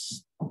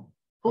just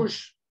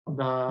push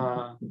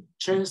the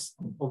chest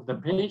of the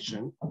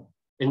patient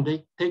and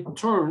they take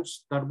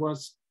turns. That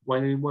was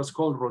when it was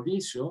called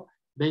rodízio.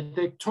 They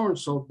take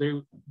turns, so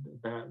there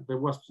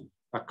was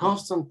a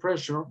constant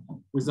pressure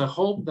with the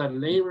hope that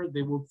later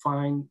they would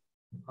find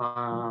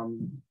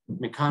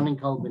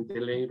mechanical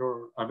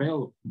ventilator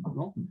available.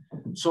 No?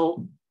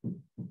 So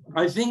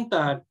I think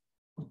that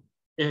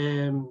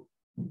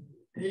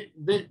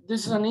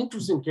this is an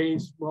interesting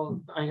case.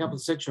 Well, I have a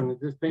section in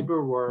this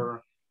paper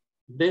where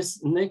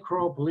this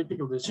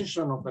necropolitical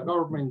decision of the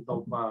government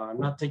of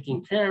not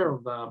taking care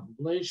of the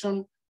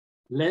population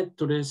led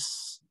to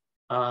this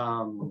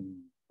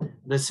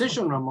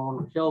decision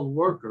among health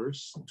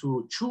workers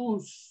to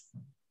choose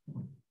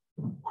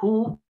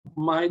who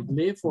might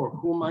live or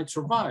who might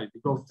survive,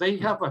 because they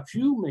have a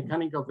few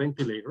mechanical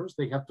ventilators.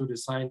 They have to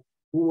decide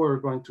who are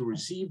going to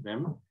receive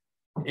them.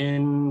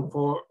 And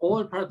for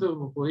all part of the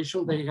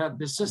population, they had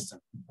this system,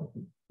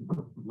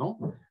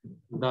 no?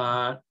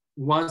 That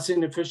was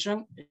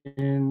inefficient,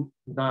 and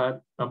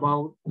that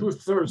about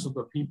 2/3 of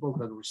the people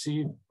that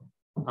received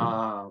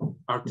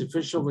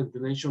artificial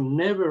ventilation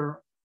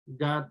never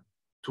got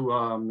to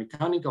a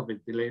mechanical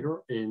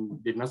ventilator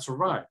and did not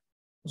survive.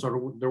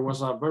 So there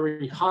was a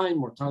very high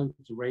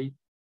mortality rate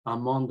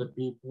among the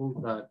people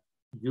that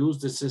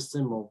used the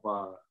system of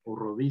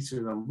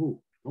rodicio bamboo.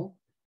 No?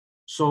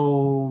 So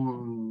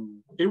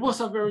it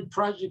was a very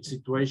tragic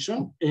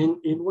situation, and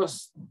it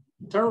was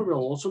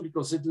terrible also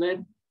because it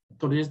led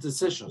to these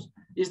decisions.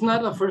 It's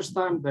not the first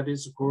time that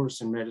this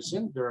occurs in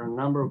medicine. There are a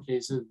number of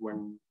cases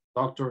when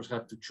doctors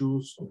have to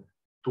choose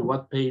to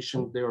what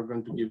patient they are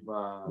going to give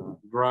a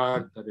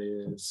drug that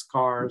is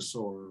scarce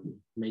or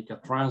make a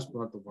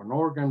transplant of an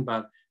organ,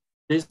 but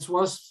this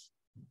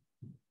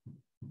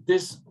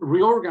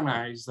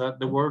reorganized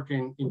the work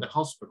in the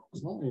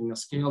hospitals, no? In a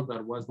scale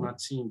that was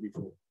not seen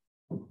before.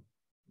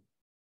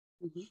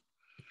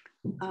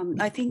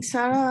 I think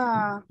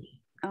Sarah,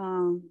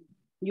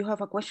 you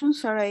have a question,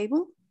 Sarah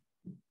Abel?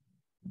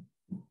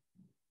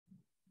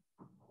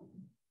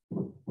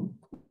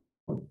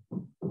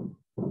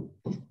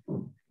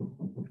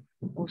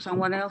 Or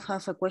someone else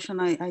has a question.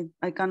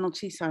 I cannot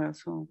see Sarah,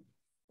 so.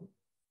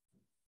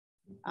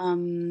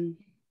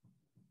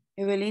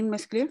 Evelyn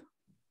Mesclier,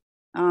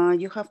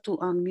 you have to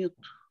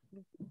unmute.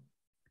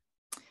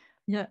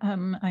 Yeah,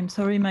 I'm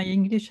sorry, my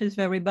English is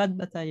very bad,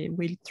 but I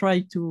will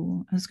try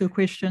to ask a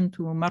question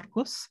to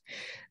Marcos.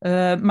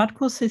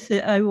 Marcos,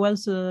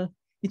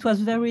 it was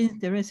very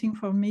interesting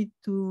for me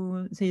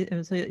to see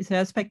the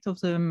aspect of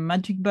the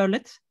magic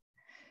bullet,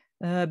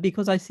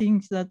 because I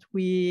think that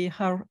we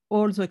are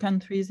all the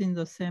countries in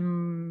the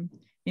same,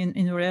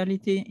 in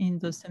reality, in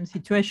the same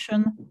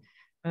situation,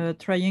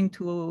 trying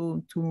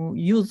to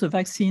use the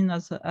vaccine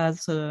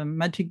as a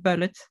magic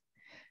bullet,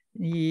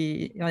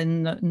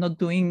 and not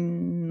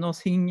doing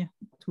nothing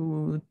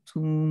to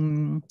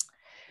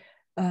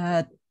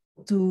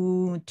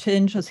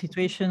change the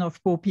situation of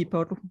poor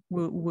people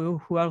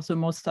who are the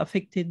most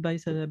affected by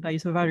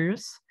the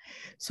virus.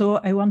 So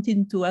I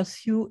wanted to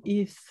ask you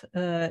if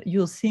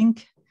you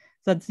think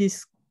that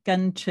this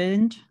can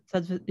change,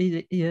 that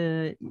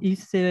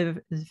if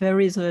there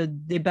is a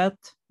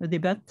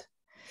debate,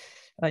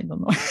 I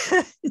don't know,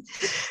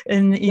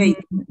 and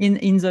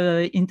in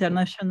the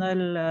international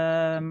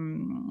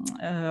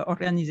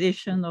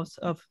organization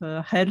of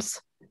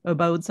health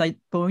about that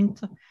point,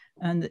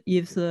 and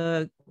if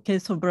the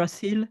case of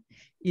Brazil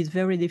is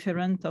very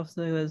different of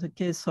the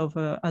case of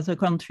other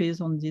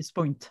countries on this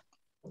point.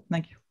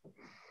 Thank you.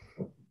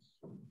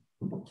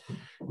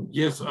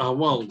 Yes,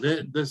 well,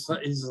 this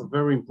is a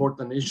very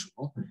important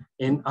issue,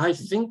 and I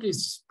think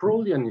it's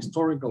probably an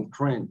historical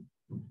trend.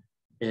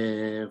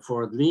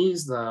 For at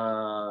least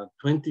the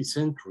 20th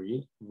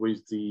century,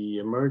 with the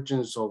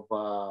emergence of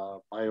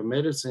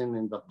biomedicine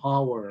and the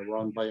power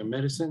around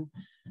biomedicine,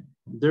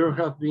 there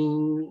have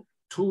been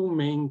two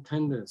main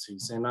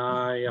tendencies, and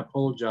I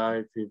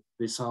apologize if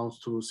this sounds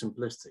too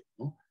simplistic,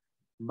 no?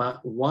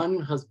 But one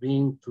has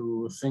been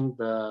to think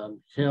that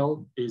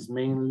health is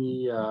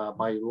mainly a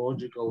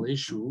biological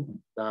issue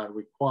that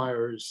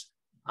requires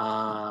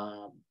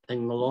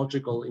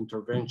technological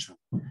intervention.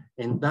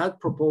 And that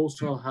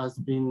proposal has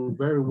been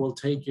very well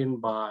taken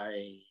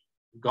by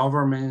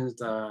governments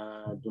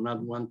that do not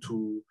want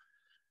to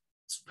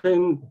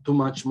spend too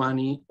much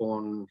money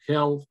on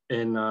health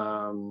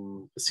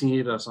and see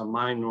it as a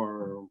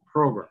minor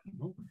program.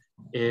 No?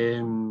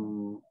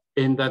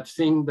 And that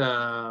think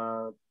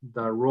that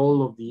the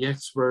role of the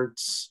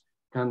experts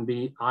can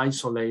be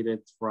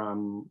isolated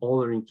from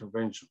other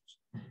interventions.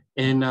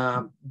 And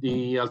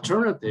the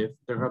alternative,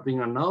 there have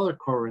been another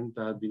current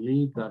that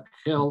believe that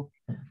health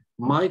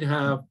might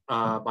have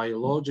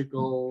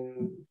biological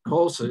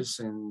causes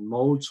and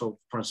modes of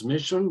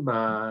transmission,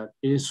 but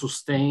is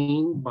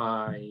sustained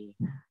by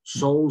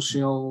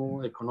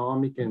social,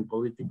 economic, and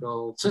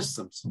political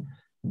systems.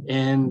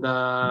 And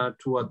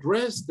to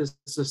address these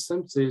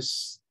systems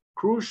is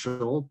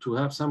crucial to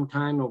have some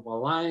kind of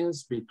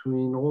alliance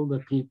between all the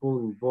people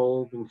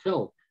involved in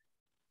health.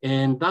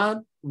 And that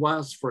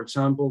was, for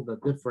example, the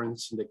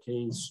difference in the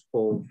case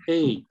of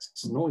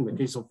AIDS. No, in the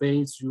case of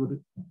AIDS,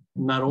 you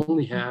not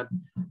only had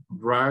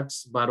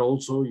drugs, but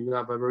also you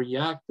have a very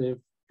active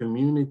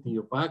community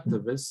of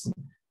activists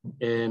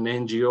and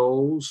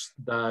NGOs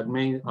that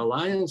made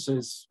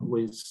alliances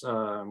with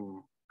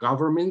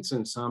governments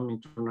and some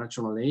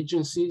international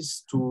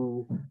agencies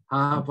to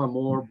have a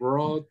more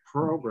broad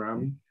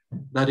program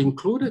that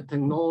included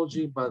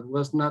technology, but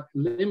was not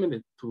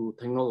limited to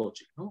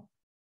technology. No?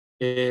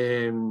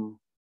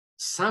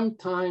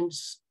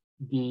 Sometimes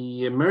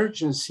the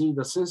emergency,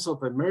 the sense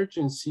of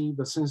emergency,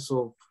 the sense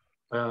of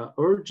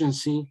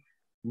urgency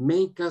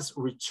make us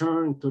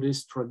return to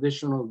this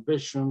traditional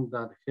vision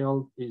that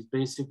health is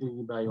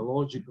basically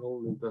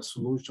biological and the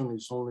solution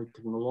is only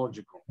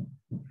technological.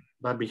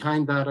 But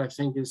behind that, I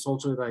think is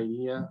also the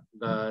idea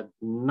that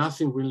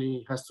nothing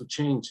really has to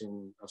change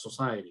in a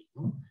society.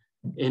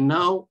 And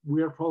now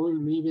we are probably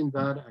living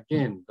that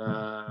again,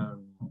 the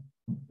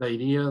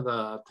idea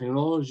that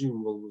technology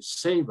will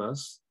save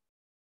us.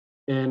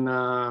 And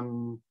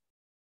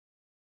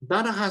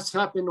that has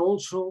happened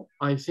also,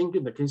 I think,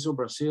 in the case of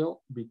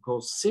Brazil,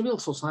 because civil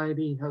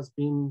society has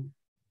been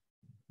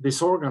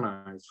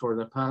disorganized for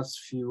the past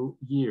few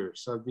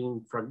years.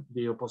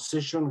 The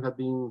opposition has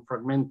been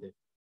fragmented.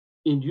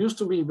 It used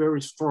to be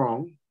very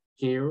strong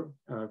here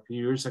a few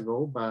years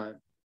ago, but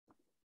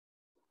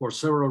for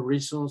several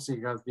reasons,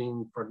 it has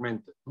been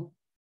fragmented.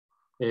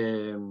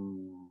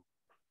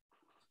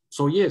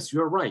 So yes,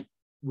 you're right.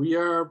 We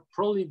are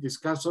probably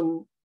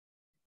discussing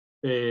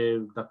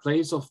the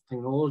place of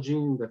technology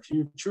in the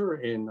future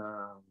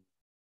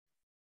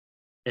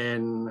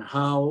and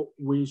how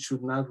we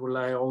should not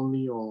rely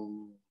only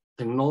on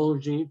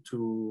technology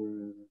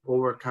to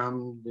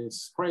overcome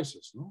this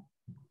crisis. No?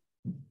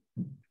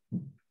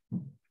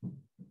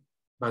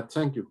 But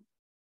thank you.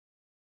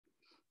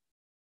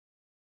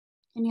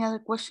 Any other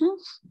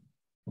questions?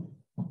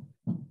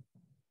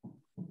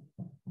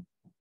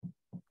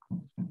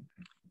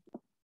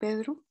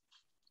 Pedro?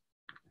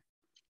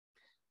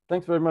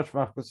 Thanks very much,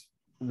 Marcos.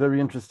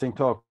 Very interesting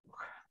talk.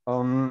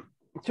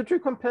 Should you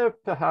compare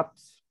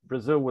perhaps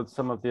Brazil with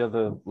some of the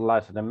other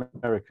Latin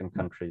American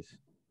countries,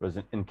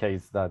 in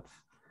case that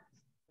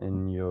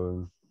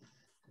you'd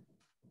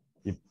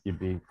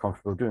be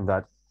comfortable doing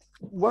that?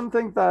 One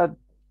thing that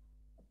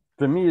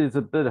for me is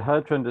a bit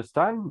hard to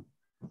understand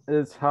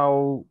is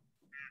how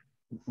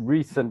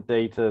recent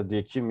data, the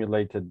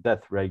accumulated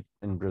death rate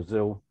in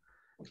Brazil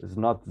is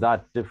not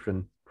that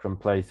different from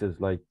places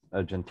like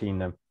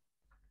Argentina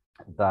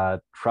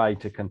that try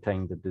to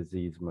contain the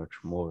disease much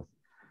more.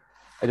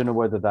 I don't know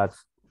whether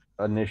that's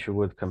an issue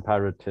with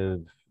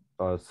comparative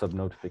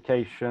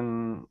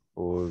subnotification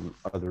or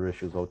other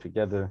issues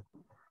altogether.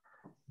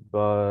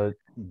 But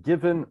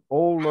given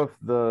all of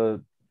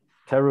the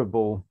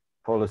terrible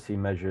policy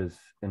measures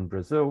in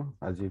Brazil,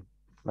 as you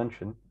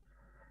mentioned,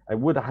 I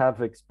would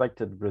have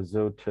expected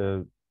Brazil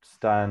to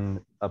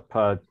stand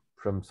apart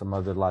from some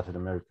other Latin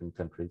American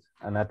countries.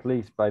 And at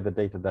least by the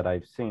data that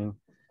I've seen,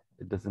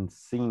 it doesn't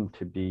seem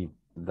to be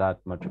that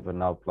much of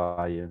an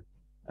outlier.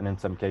 And in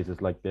some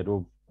cases like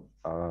Peru,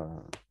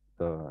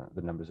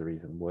 the numbers are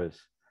even worse.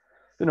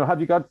 You know, have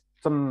you got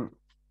some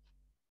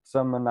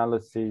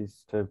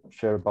analyses to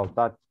share about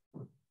that?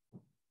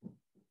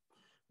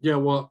 Yeah,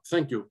 well,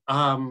 thank you.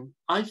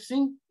 I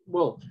think,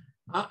 well,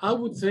 I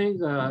would think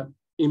that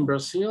in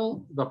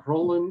Brazil, the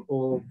problem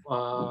of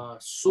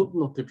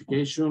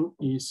subnotification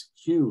is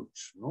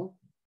huge. No?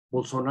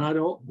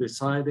 Bolsonaro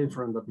decided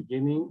from the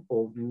beginning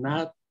of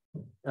not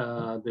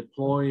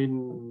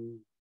deploying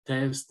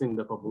tests in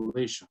the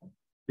population.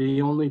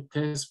 They only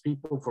test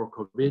people for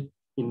COVID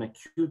in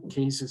acute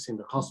cases in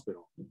the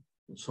hospital.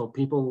 So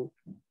people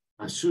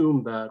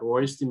assume that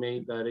or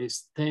estimate that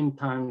it's 10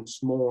 times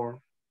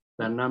more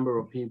the number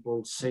of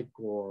people sick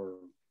or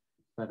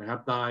that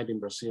have died in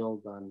Brazil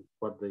than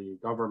what the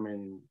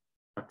government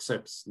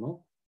accepts.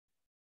 No,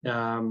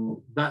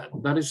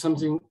 that is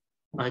something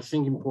I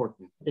think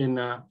important. And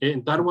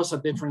that was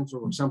a difference,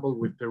 for example,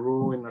 with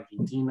Peru and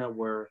Argentina,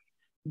 where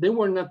they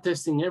were not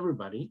testing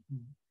everybody,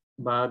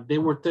 but they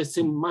were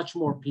testing much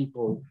more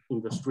people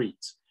in the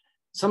streets.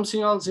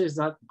 Something else is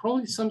that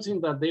probably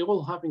something that they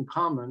all have in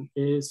common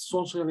is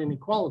social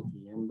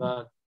inequality, and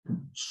that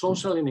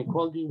social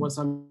inequality was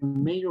a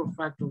major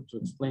factor to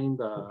explain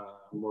the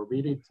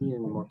morbidity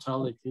and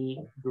mortality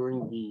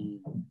during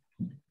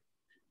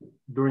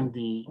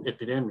the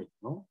epidemic.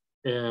 No,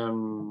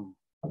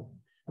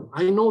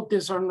 I know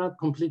these are not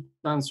complete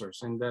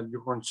answers, and that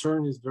your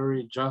concern is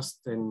very just,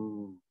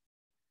 and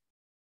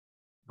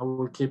I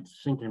will keep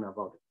thinking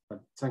about it.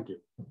 But thank you.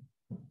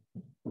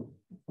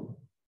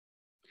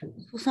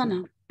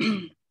 Susana,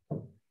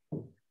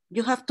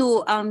 you have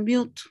to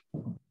unmute.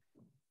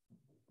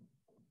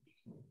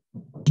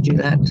 Do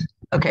that.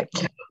 Okay.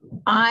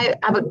 I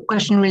have a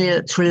question really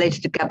that's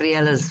related to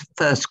Gabriela's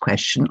first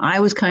question. I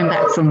was coming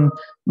back from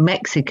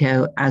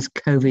Mexico as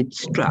COVID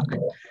struck.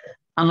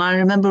 And I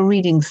remember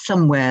reading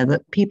somewhere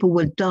that people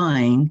were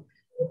dying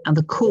and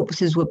the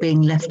corpses were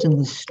being left in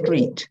the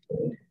street.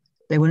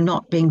 They were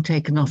not being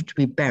taken off to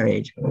be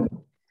buried.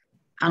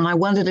 And I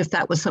wondered if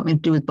that was something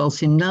to do with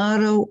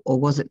Bolsonaro, or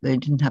was it they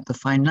didn't have the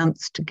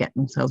finance to get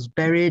themselves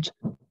buried?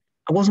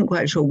 I wasn't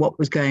quite sure what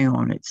was going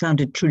on. It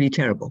sounded truly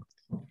terrible.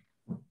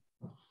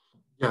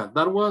 Yeah,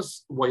 that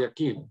was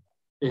Guayaquil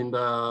in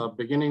the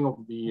beginning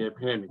of the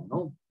epidemic.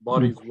 No,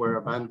 bodies were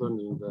abandoned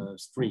in the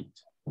street.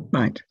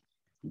 Right.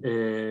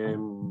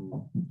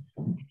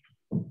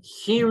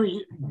 Here,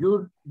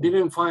 you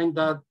didn't find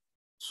that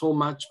so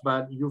much,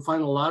 but you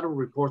find a lot of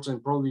reports,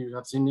 and probably you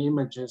have seen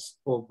images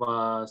of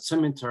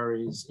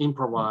cemeteries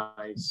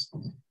improvised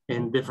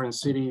in different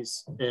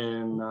cities,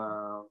 and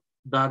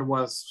that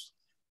was,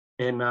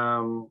 and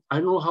I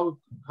don't know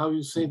how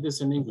you say this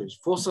in English,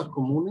 fosas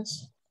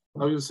comunes.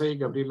 How you say,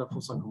 Gabriela,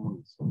 fossa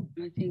comunes?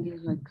 I think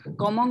it's like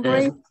common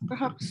grave,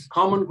 perhaps.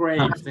 Common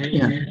graves. They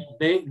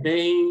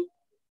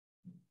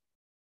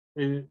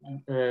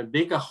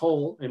dig a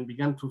hole and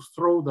began to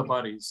throw the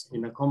bodies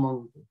in a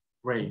common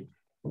grave,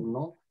 you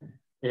know?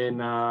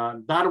 And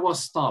that was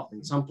stopped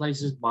in some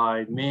places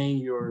by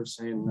mayors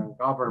and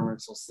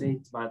governments of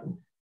states, but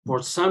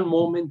for some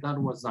moment that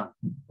was done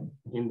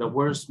in the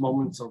worst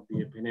moments of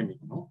the epidemic,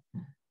 no?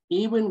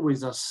 Even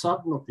with a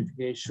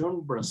sub-notification,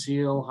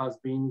 Brazil has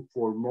been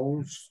for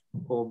most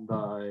of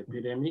the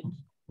epidemic,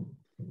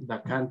 the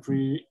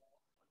country,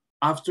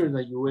 after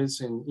the US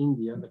and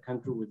India, the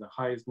country with the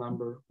highest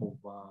number of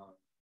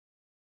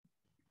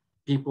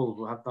people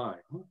who have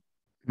died. Huh?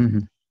 Mm-hmm.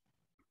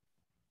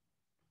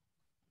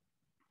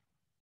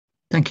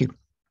 Thank you.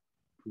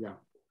 Yeah.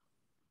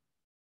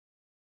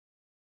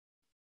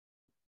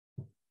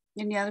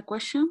 Any other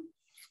question?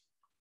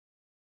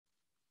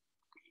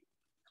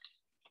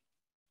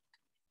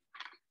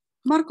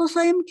 Marcos,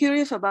 I am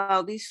curious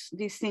about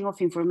this thing of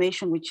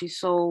information, which is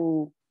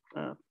so,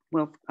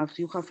 well, as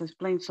you have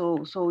explained,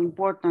 so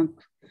important.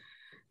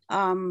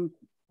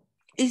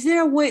 Is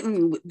there a way,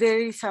 there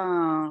is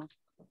a,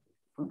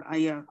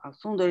 I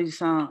assume there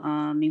is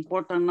an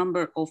important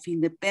number of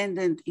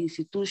independent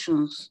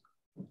institutions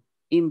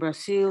in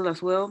Brazil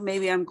as well.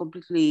 Maybe I'm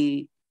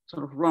completely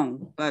sort of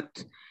wrong,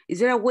 but is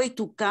there a way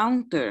to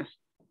counter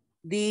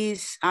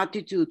this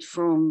attitude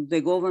from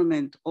the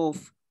government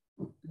of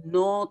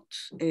not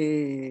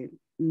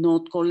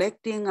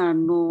collecting or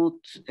not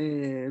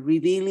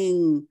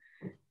revealing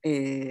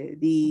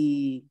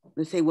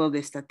let's say, well,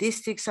 the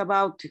statistics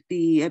about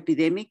the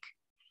epidemic?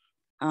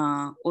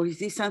 Or is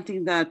this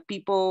something that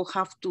people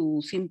have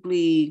to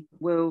simply,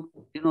 well,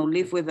 you know,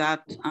 live with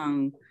that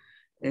and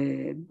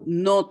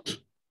not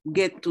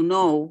get to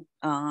know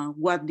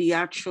what the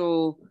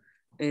actual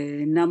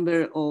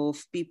number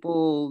of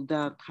people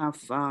that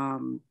have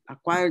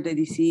acquired the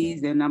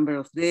disease, the number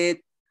of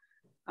deaths,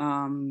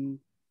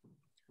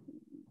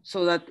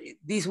 so that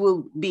this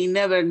will be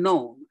never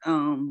known?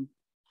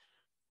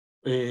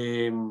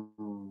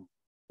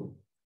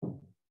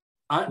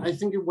 I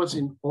think it was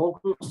in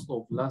August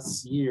of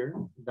last year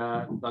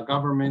that the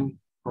government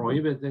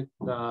prohibited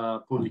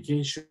the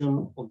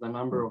publication of the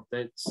number of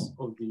deaths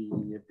of the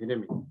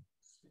epidemic.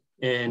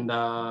 And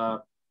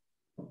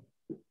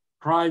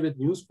private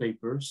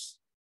newspapers,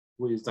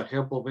 with the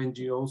help of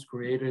NGOs,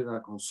 created a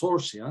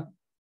consortia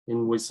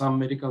with some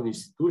medical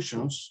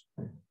institutions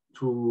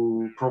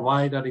to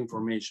provide that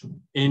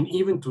information. And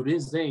even to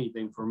this day, the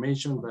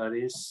information that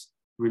is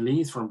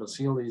released from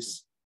Brazil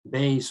is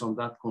based on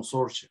that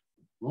consortium.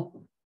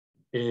 No?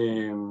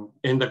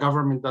 And the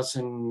government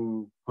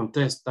doesn't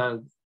contest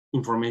that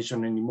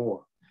information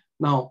anymore.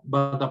 Now,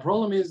 but the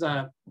problem is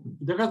that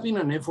there has been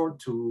an effort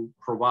to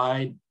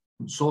provide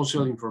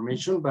social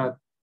information, but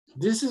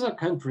this is a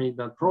country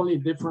that probably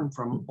different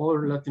from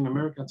other Latin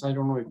Americans. I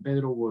don't know if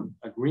Pedro would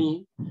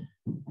agree.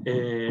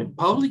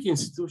 Public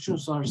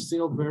institutions are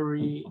still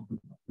very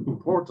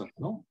important,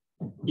 no?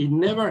 It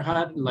never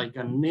had like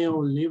a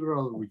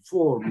neoliberal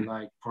reform,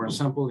 like for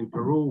example in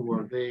Peru,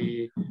 where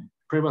they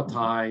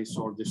privatize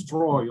or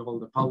destroy all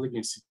the public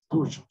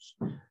institutions.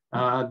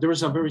 There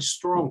is a very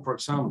strong, for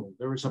example,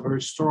 there is a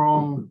very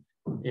strong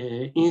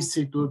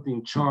institute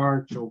in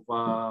charge of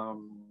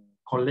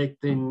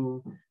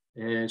collecting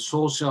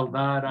social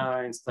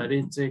data and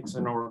statistics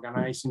and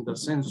organizing the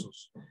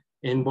census.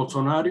 And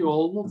Bolsonaro,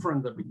 almost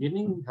from the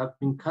beginning, have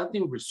been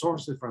cutting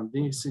resources from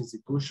this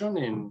institution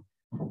and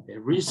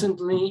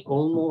recently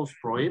almost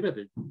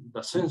prohibited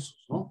the census.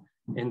 No?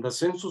 And the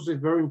census is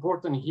very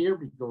important here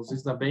because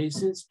it's the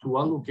basis to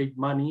allocate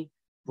money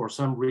for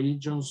some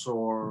regions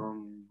or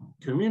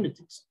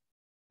communities.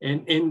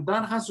 And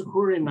that has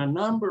occurred in a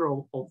number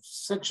of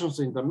sections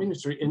in the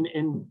ministry.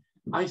 And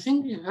I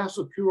think it has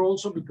occurred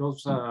also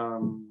because,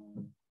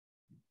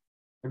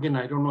 again,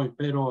 I don't know if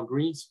Pedro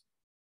agrees,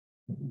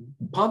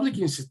 public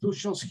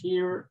institutions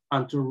here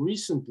until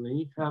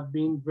recently have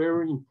been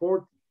very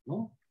important.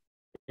 No?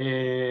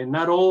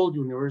 Not all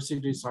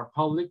universities are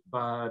public,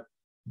 but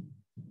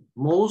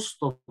most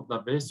of the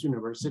best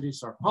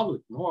universities are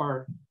public, no,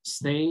 are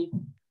state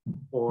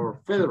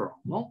or federal.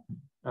 No?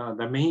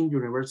 The main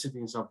university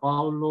in Sao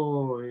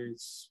Paulo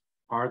is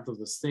part of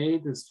the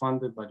state, is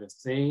funded by the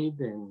state,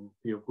 and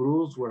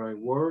Cruz, where I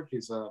work,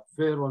 is a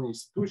federal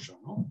institution.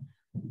 No?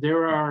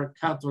 There are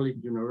Catholic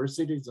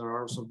universities that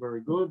are also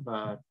very good,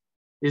 but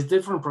it's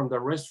different from the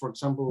rest, for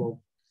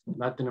example, of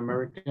Latin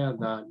America,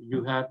 that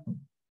you have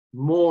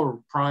more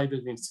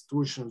private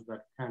institutions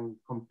that can,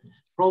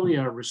 probably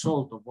a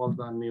result of all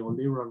the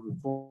neoliberal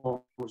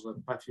reforms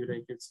that past few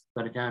decades,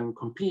 that can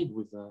compete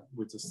with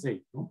the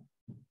state. No?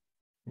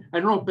 I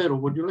don't know, Pedro,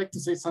 would you like to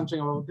say something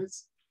about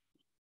this?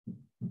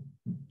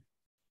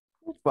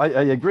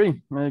 I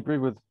agree. I agree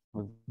with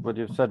what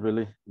you've said,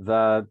 really,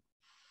 that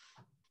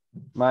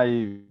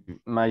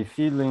my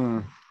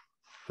feeling,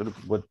 sort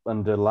of what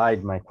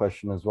underlied my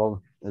question as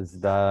well, is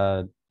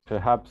that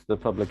perhaps the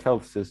public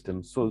health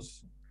system,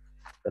 SUS,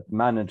 that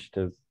managed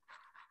to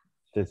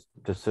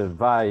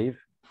survive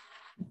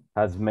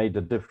has made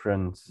a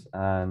difference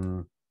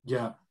and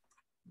Yeah.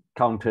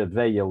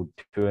 countervailed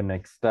to an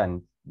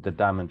extent the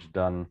damage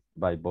done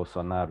by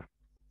Bolsonaro.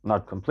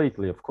 Not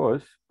completely, of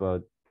course,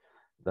 but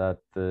that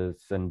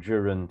this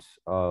endurance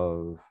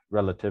of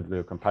relatively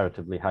or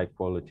comparatively high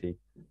quality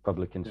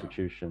public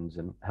institutions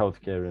and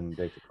healthcare and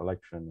data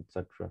collection,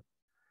 etc.,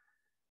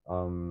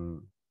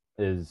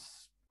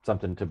 is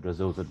something to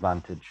Brazil's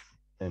advantage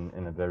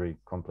in a very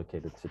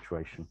complicated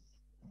situation.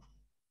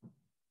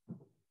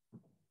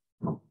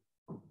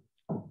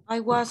 I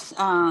was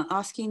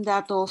asking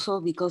that also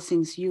because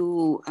since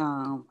you,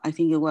 I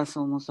think it was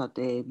almost at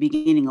the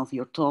beginning of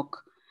your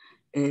talk,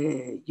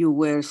 you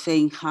were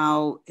saying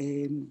how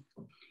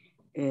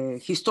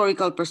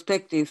historical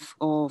perspective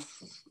of,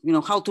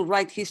 how to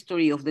write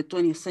history of the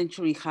 20th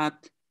century had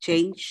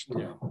changed.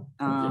 Yeah.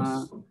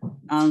 Yes.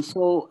 And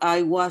so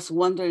I was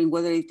wondering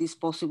whether it is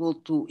possible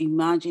to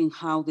imagine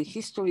how the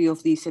history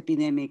of this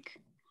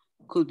epidemic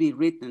could be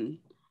written,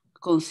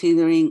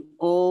 considering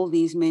all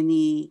these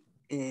many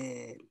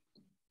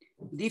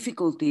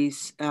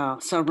difficulties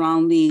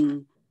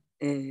surrounding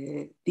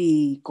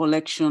the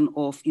collection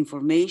of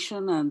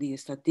information and the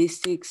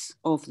statistics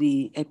of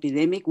the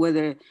epidemic,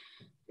 whether,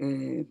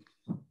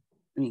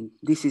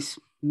 this is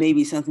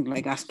maybe something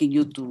like asking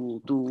you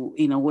to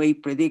in a way,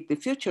 predict the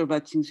future,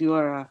 but since you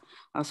are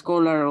a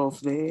scholar of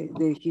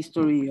the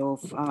history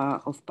of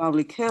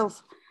public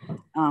health,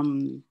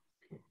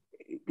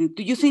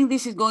 do you think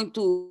this is going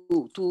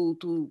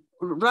to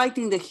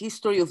writing the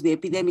history of the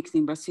epidemics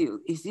in Brazil,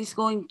 is this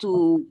going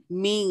to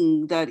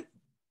mean that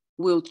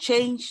will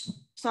change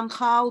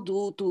somehow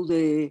due to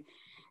the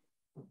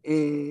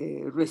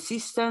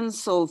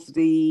resistance of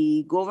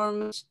the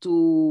government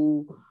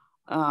to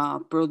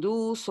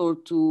produce or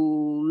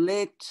to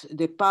let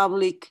the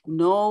public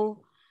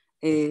know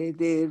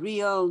the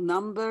real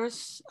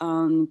numbers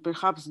and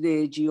perhaps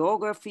the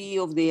geography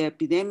of the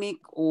epidemic,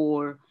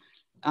 or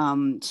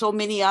so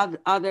many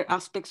other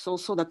aspects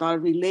also that are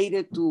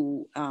related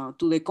to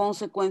the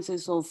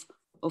consequences of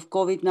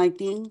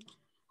COVID-19?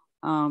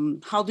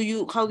 How do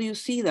you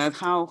see that?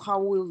 How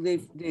will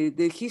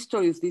the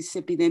history of this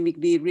epidemic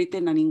be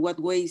written, and in what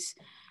ways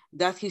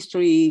that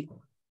history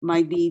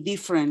might be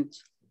different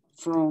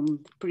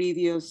from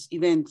previous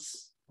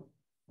events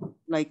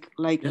like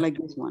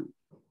this one?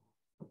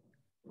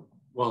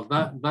 Well,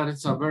 that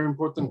is a very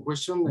important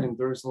question, and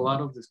there's a lot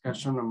of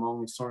discussion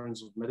among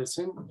historians of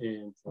medicine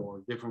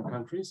for different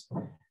countries.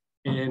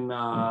 And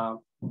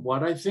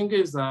what I think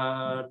is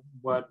that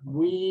what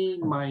we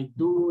might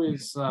do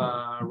is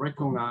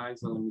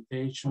recognize the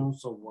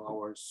limitations of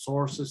our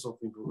sources of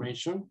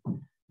information,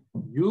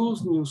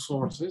 use new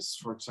sources,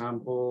 for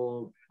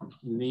example,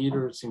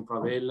 leaders in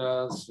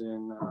favelas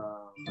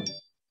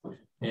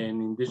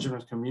and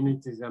indigenous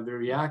communities are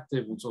very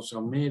active in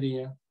social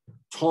media,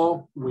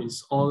 talk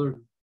with other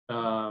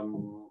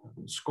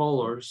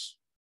scholars,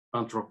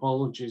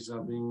 anthropologists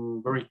have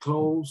been very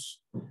close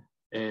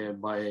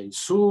by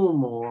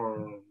Zoom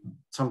or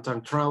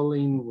sometimes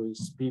traveling with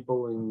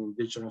people in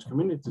indigenous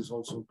communities,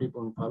 also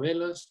people in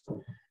favelas,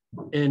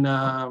 and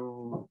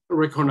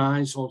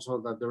recognize also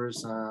that there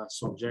is a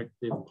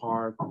subjective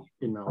part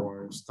in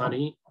our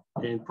study,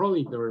 and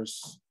probably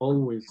there's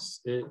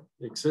always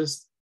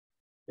exists.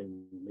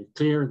 And it's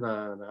clear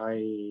that I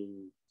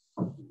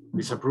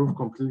disapprove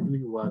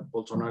completely what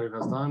Bolsonaro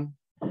has done.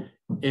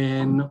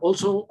 And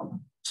also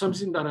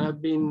something that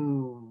I've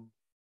been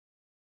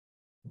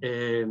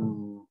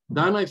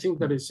done, I think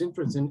that is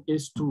interesting,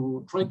 is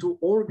to try to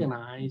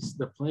organize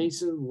the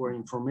places where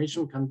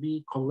information can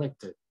be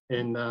collected.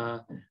 And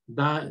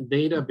that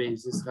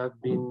databases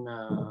have been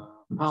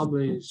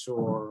published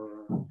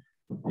or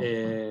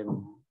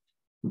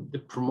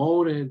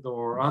promoted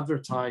or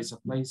advertised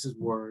at places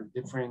where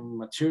different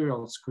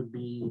materials could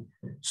be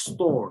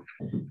stored.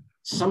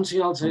 Something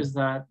else is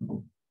that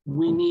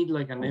we need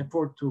like an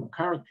effort to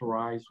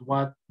characterize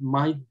what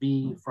might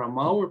be, from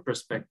our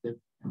perspective,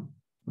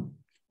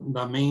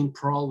 the main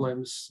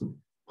problems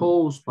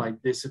posed by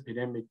this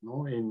epidemic,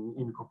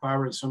 in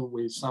comparison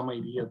with some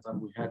ideas that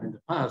we had in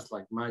the past,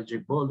 like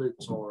magic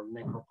bullets or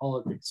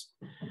necropolitics.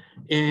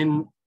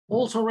 And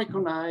also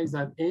recognize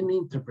that any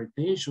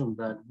interpretation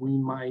that we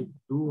might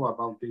do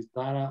about this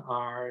data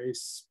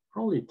is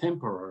probably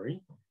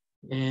temporary.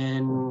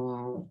 And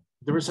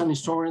there is an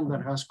historian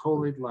that has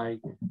called it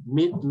like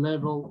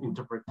mid-level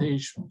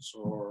interpretations,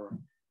 or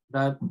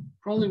that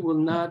probably will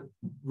not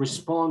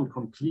respond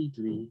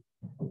completely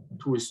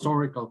to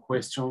historical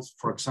questions.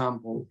 For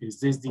example, is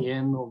this the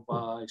end of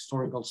a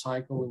historical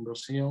cycle in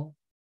Brazil?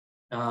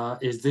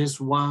 Is this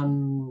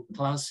one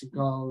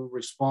classical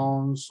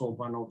response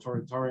of an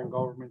authoritarian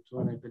government to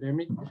an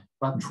epidemic?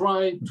 But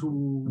try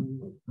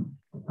to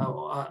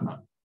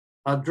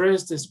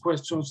address these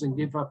questions and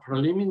give a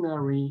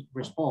preliminary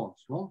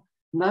response.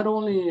 Not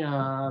only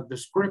a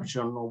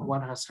description of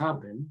what has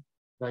happened,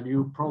 that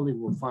you probably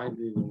will find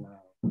in a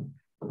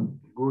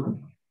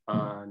good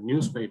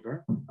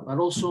newspaper, but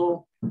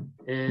also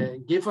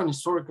give an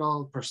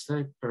historical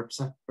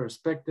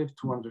perspective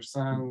to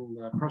understand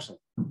the present.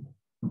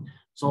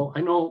 So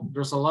I know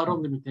there's a lot of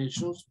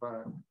limitations,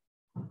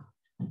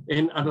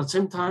 and at the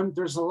same time,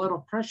 there's a lot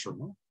of pressure.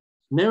 No?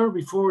 Never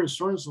before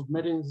historians of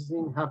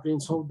medicine have been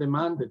so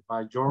demanded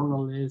by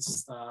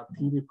journalists,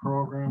 TV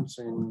programs,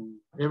 and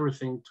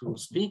everything to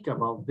speak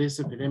about this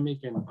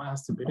epidemic and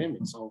past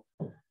epidemics. So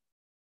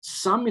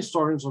some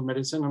historians of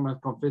medicine, I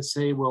must confess,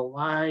 say, well,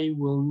 I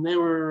will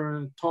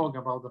never talk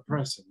about the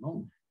present.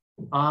 No?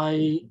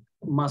 I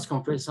must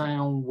confess I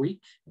am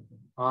weak.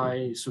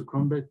 I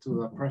succumbed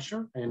to the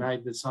pressure and I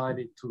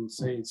decided to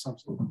say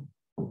something.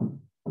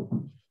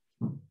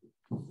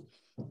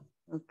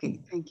 Okay,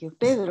 thank you.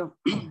 Pedro.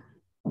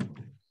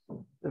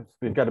 If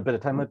we've got a bit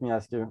of time, let me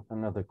ask you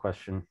another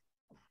question.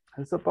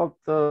 It's about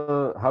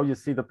how you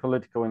see the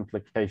political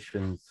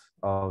implications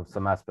of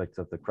some aspects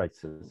of the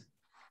crisis.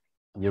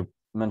 You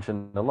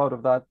mentioned a lot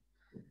of that.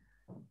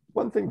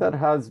 One thing that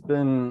has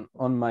been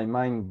on my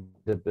mind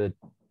a bit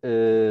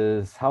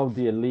is how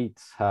the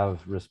elites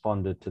have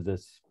responded to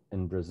this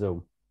in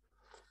Brazil.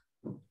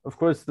 Of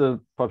course, the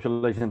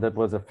population that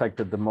was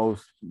affected the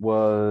most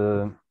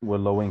were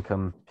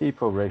low-income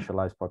people,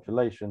 racialized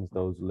populations,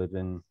 those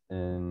living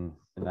in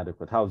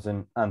inadequate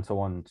housing, and so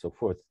on and so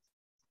forth.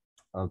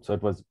 So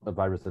it was a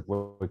virus that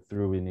worked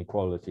through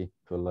inequality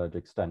to a large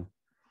extent.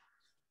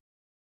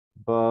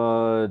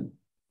 But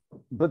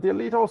the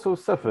elite also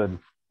suffered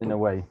in a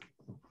way.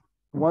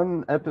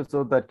 One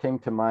episode that came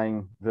to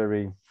mind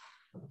very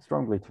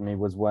strongly to me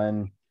was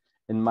when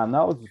in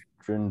Manaus,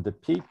 during the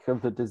peak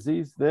of the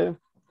disease there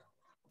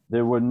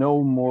were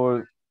no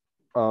more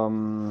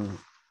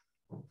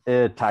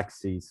air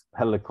taxis,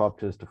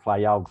 helicopters to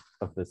fly out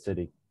of the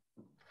city.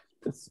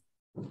 It's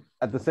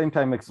at the same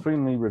time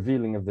extremely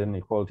revealing of the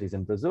inequalities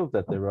in Brazil,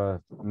 that there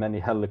are many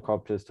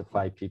helicopters to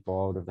fly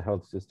people out of the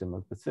health system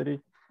of the city,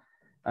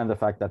 and the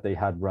fact that they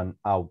had run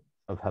out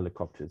of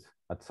helicopters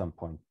at some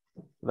point.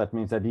 That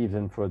means that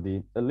even for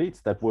the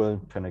elites that were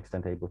to an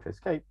extent able to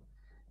escape,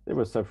 they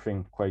were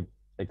suffering quite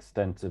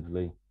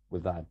extensively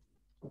with that.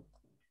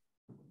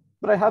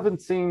 But I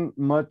haven't seen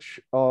much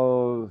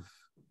of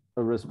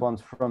a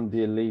response from the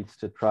elites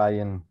to try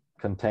and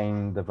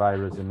contain the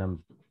virus in a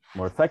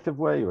more effective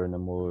way or in a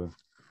more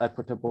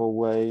equitable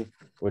way,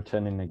 or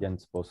turning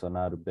against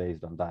Bolsonaro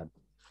based on that.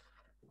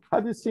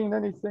 Have you seen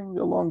anything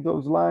along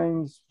those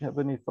lines? Do you have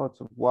any thoughts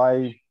of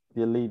why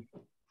the elite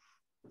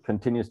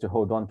continues to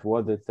hold on to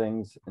other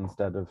things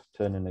instead of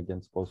turning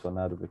against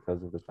Bolsonaro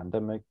because of the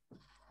pandemic?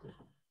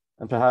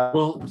 And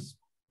perhaps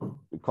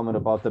comment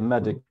about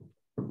the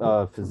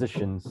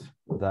physicians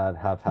that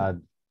have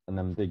had an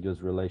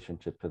ambiguous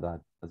relationship to that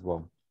as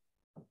well.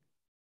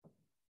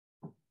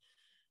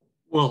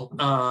 Well,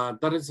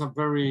 that is a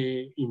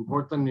very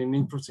important and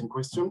interesting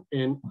question.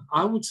 And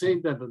I would say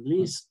that at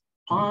least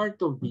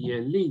part of the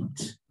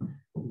elite,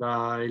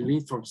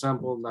 for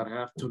example, that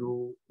have to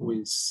do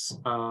with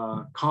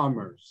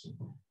commerce,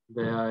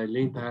 the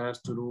elite that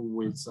has to do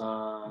with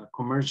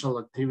commercial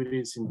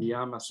activities in the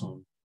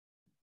Amazon,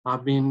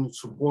 have been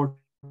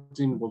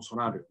supporting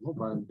Bolsonaro, no?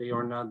 But they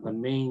are not the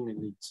main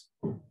elites.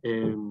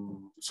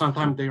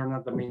 Sometimes they are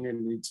not the main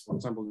elites, for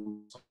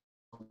example,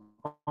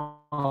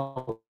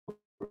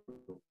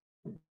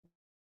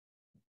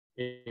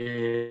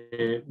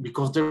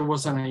 because there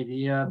was an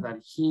idea that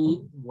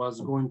he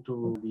was going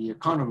to the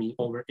economy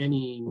over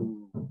any,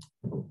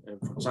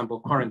 for example,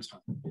 quarantine.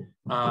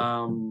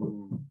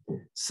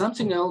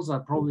 Something else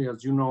that probably,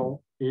 as you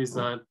know, is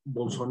that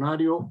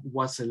Bolsonaro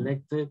was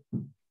elected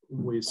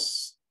with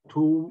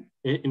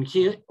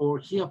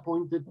he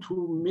appointed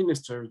two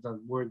ministers that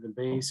were the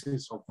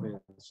basis of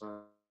his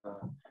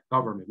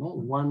government. No?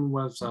 One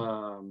was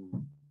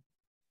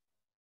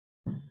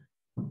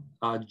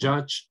a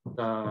judge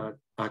that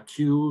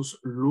accused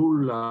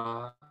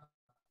Lula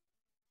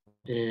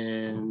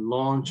and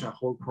launched a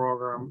whole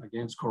program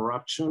against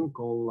corruption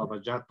called Lava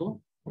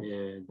Jato,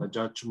 the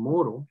Judge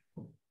Moro,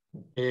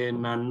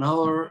 and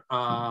another,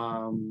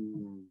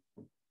 an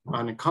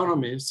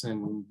economist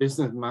and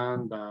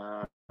businessman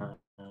that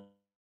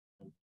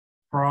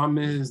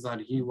promised that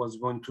he was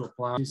going to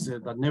apply, he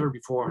said that never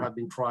before had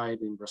been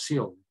tried in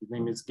Brazil. His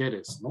name is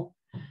Guedes, no?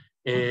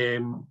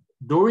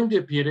 During the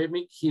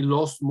epidemic, he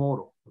lost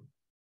Moro,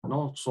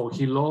 no? So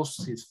he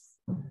lost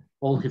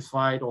all his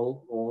fight,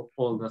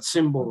 all the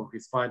symbol of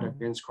his fight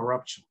against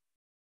corruption,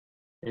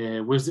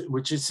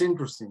 which is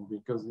interesting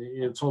because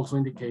it also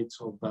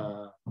indicates of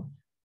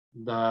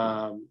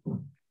the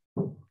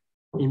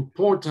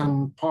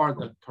important part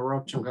that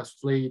corruption has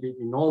played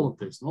in all of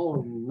this.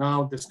 No,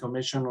 now this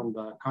commission on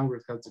the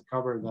Congress has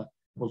discovered that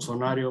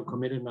Bolsonaro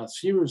committed a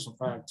series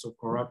of acts of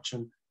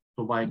corruption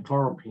to buy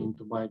chloroquine,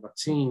 to buy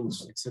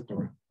vaccines,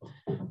 etc.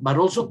 But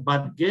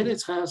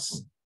Guedes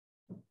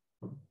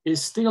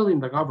is still in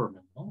the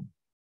government. No?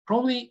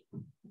 Probably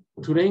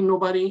today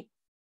nobody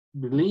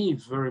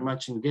believes very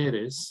much in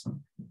Guedes,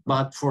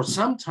 but for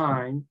some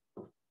time,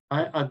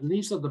 at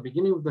least at the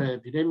beginning of the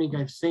epidemic,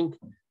 I think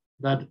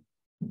that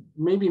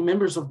maybe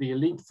members of the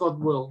elite thought,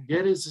 well,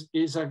 Guedes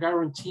is a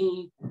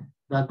guarantee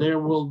that there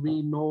will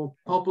be no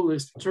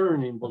populist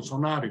turn in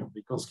Bolsonaro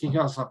because he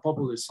has a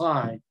populist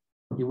side.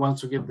 He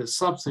wants to get the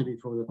subsidy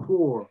for the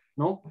poor,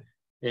 no?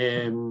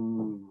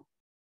 And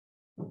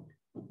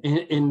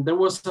there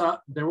was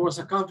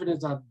a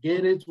confidence that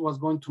Guedes was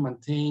going to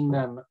maintain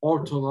an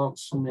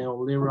orthodox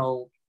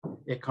neoliberal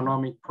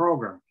economic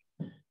program.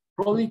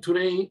 Probably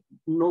today,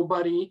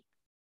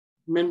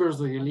 members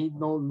of the elite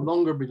no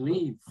longer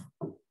believe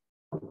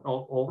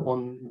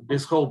on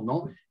this hope,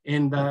 no?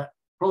 And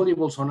probably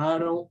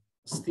Bolsonaro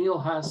still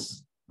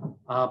has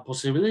a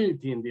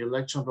possibility in the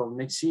election of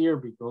next year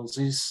because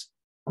he's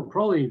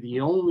probably the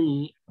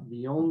only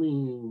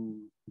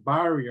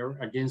barrier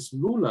against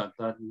Lula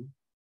that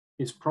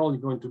is probably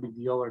going to be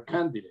the other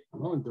candidate.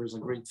 No? And there's a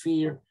great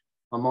fear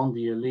among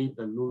the elite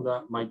that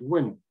Lula might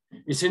win.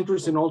 It's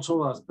interesting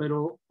also, as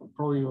Pedro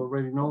probably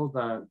already knows,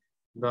 that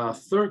the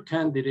third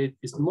candidate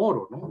is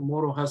Moro. No?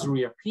 Moro has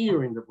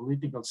reappeared in the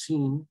political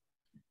scene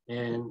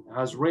and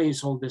has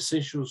raised all these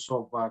issues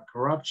of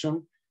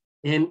corruption.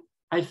 And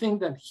I think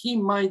that he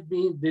might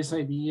be this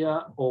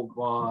idea of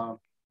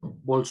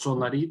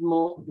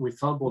Bolsonarismo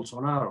without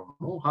Bolsonaro,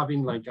 no?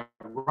 Having like a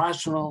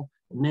rational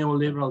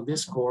neoliberal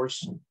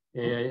discourse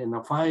in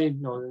a fight,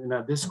 in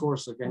a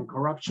discourse against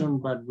corruption,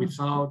 but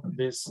without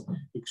this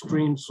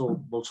extremes of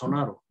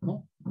Bolsonaro.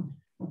 No?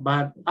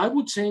 But I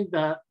would say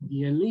that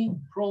the elite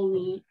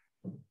probably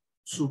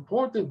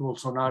supported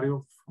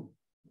Bolsonaro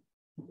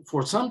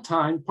for some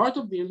time, part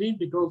of the elite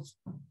because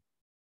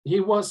he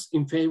was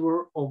in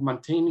favor of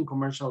maintaining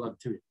commercial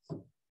activities.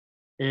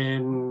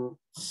 And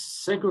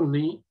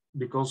secondly,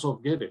 because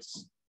of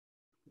Guedes.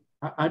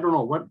 I don't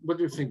know, what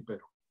do you think,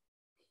 Pedro?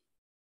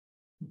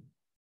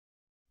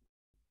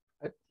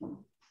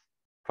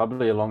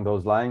 Probably along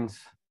those lines.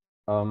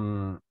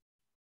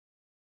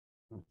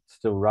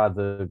 Still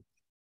rather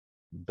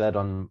bet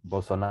on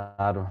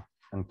Bolsonaro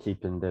and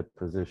keeping their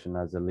position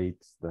as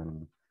elites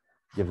than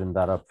giving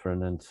that up for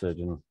an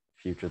uncertain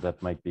future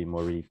that might be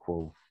more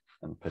equal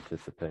and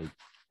participate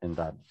in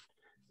that.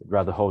 I'd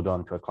rather hold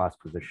on to a class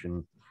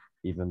position,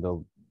 even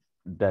though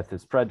death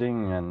is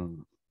spreading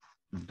and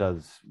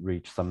does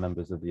reach some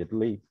members of the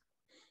elite,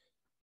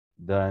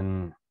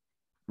 than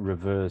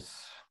reverse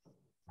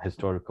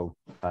historical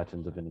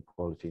patterns of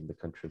inequality in the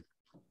country.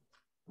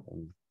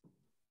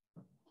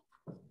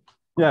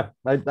 Yeah,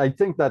 I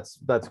think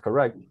that's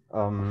correct.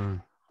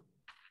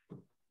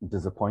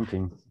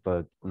 Disappointing,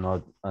 but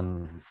not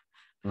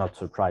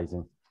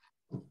surprising.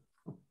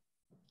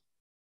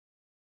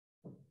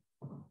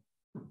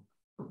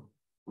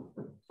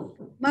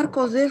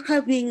 Marcos, there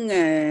have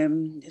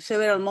been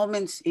several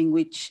moments in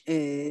which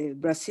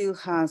Brazil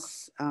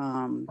has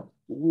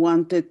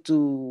wanted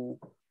to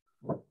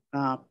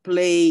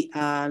play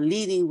a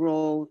leading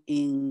role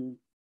in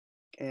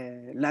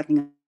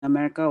Latin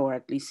America, or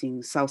at least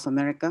in South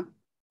America.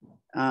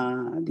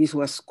 This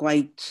was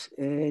quite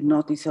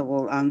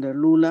noticeable under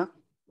Lula.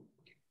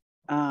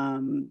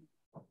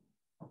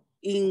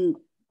 In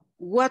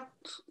what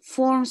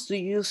forms do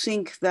you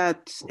think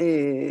that,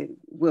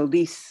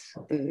 this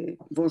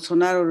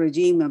Bolsonaro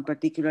regime, and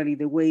particularly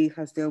the way it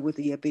has dealt with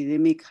the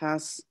epidemic,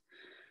 has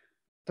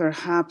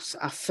perhaps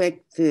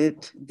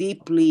affected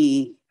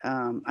deeply,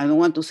 I don't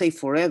want to say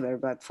forever,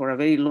 but for a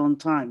very long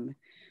time,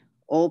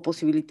 all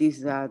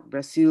possibilities that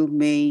Brazil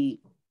may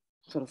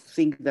sort of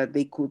think that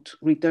they could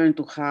return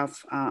to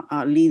have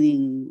a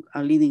leading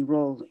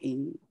role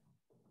in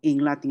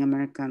Latin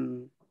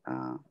American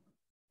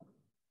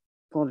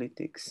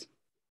politics?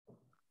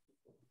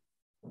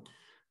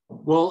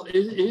 Well,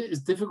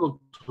 it's difficult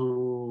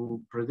to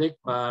predict,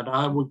 but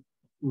I would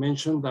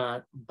mention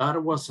that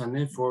was an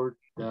effort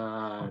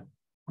that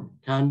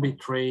can be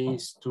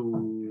traced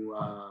to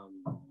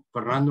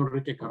Fernando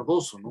Henrique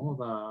Cardoso, no?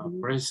 The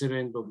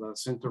president of the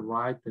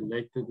center-right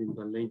elected in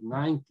the late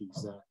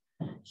 90s.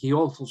 He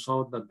also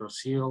saw that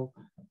Brazil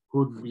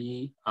could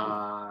be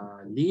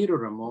a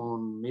leader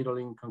among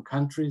middle-income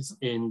countries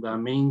and the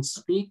main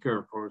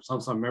speaker for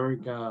South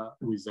America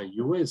with the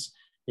US,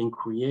 and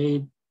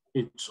create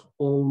its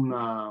own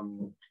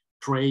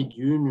trade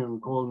union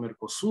called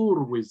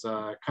Mercosur with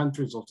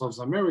countries of South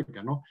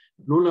America. No?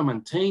 Lula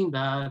maintained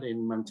that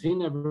and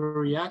maintained a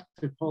very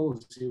active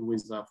policy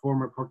with the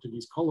former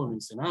Portuguese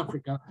colonies in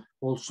Africa,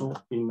 also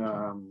in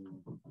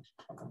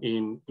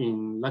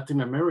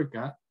Latin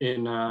America,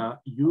 and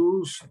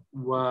used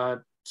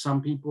what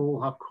some people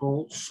have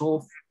called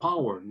soft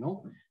power.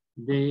 No,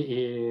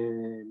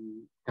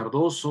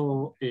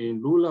 Cardoso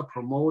and Lula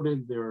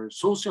promoted their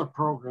social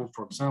programs,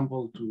 for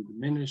example, to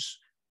diminish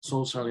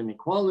social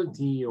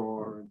inequality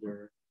or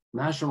their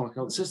national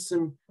health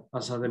system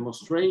as a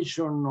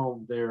demonstration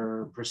of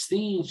their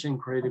prestige and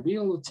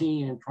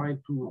credibility, and try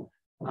to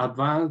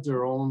advance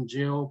their own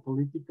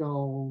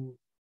geopolitical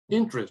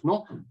interest.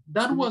 No,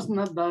 that was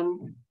not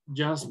done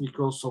just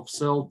because of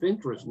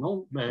self-interest.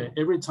 No,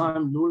 every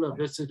time Lula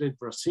visited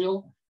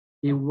Brazil,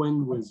 he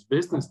went with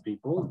business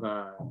people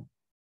that,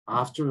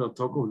 after the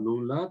talk of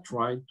Lula,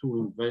 tried to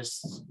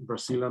invest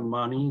Brazilian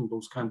money in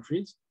those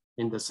countries.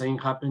 And the same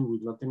happened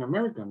with Latin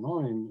America. No,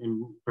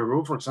 in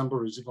Peru, for example,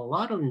 received a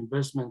lot of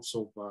investments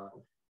of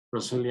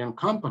Brazilian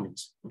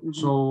companies. Mm-hmm.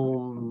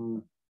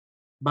 So,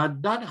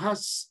 but that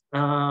has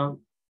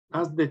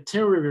has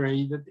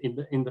deteriorated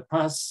in the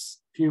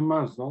past few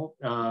months. No,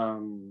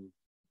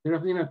 there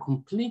has been a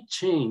complete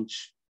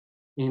change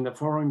in the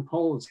foreign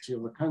policy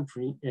of the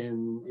country,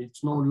 and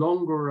it's no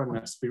longer an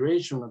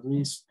aspiration, at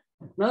least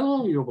not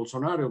only of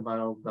Bolsonaro, but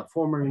of the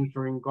former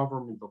interim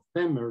government of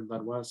Temer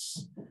that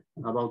was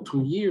about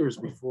 2 years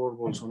before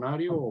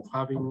Bolsonaro, of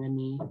having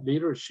any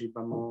leadership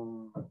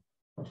among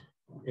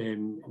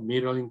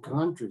middle-income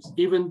countries,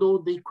 even though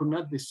they could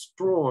not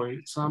destroy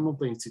some of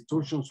the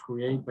institutions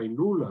created by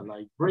Lula,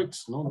 like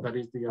BRICS, no? That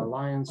is the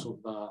alliance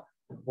of the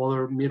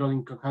other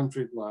middle-income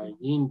countries like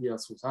India,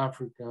 South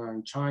Africa,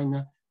 and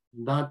China.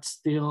 That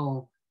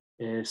still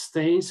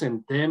stays,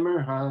 and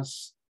Temer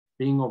has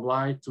been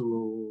obliged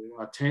to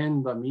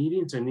attend the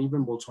meetings, and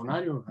even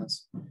Bolsonaro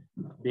has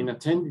been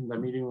attending the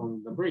meeting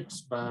on the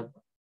BRICS. But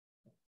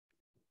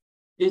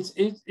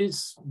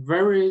it's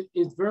very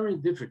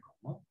difficult.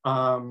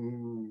 I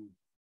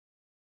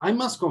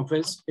must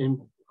confess,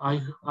 and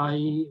I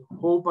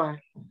hope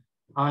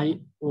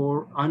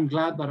I'm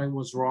glad that I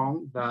was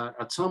wrong, that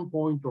at some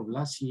point of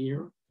last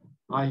year,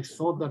 I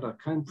thought that a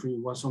country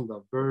was on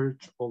the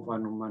verge of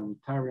an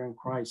humanitarian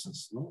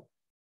crisis, no?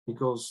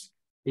 Because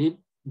it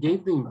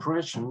gave the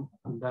impression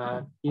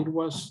that it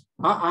was,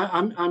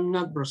 I'm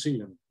not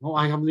Brazilian. No,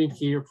 I have lived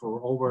here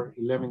for over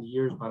 11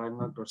 years, but I'm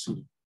not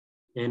Brazilian.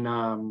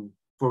 And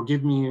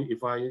forgive me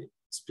if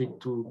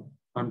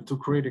I'm too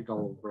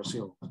critical of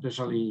Brazil,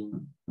 especially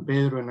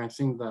Pedro, and I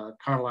think that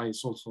Carla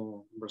is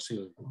also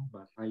Brazilian,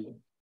 but I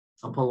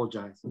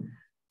apologize.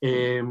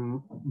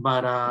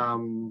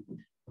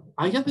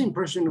 I get the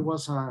impression it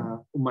was a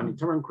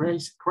humanitarian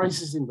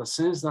crisis in the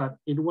sense that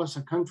it was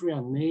a country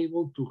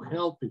unable to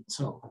help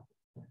itself,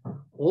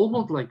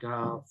 almost like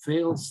a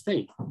failed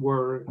state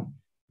where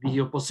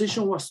the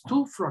opposition was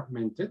too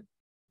fragmented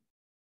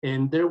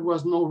and there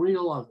was no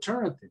real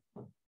alternative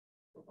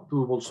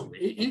to Bolsonaro.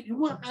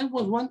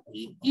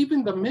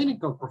 Even the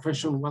medical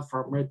profession was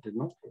fragmented.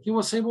 No? He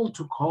was able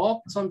to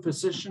co-opt some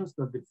physicians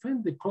that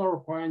defended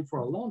chloroquine for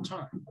a long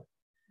time.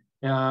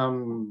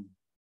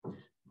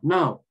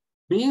 Now,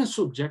 being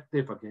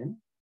subjective again,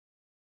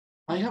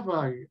 I have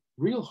a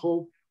real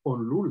hope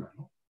on Lula.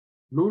 No?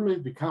 Lula is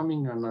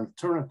becoming an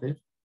alternative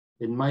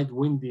and might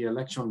win the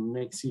election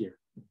next year.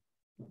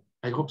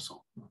 I hope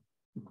so.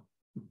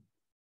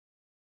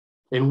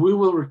 And we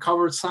will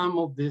recover some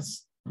of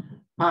this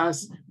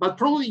past, but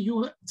probably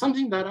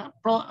something that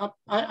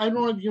I don't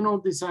know if you know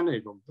this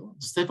anecdote.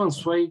 Stefan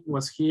Zweig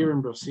was here in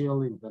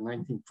Brazil in the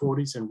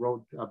 1940s and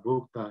wrote a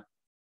book that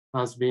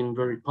has been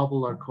very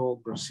popular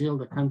called Brazil,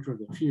 the Country of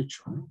the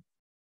Future.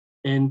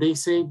 And they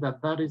say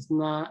that is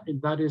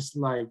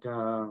like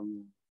a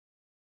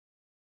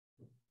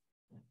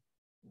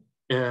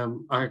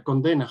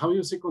condemn. How do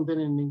you say condemn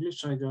in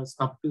English?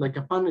 Like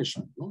a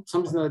punishment, no?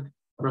 Something that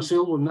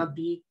Brazil will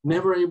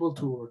never able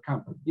to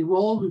overcome. It will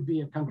always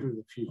be a country of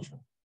the future.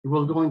 It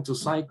will go into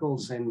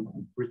cycles and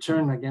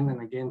return again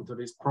and again to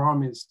this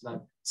promise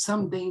that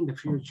someday in the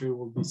future it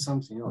will be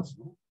something else.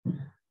 No?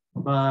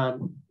 But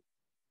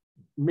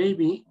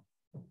maybe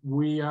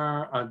we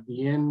are at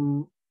the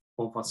end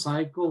of a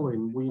cycle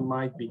and we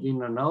might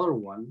begin another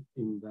one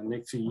in the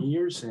next few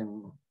years.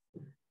 And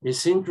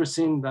it's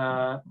interesting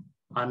that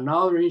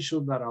another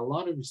issue that a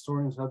lot of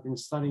historians have been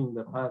studying in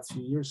the past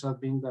few years have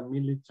been the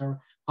military,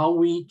 how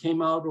we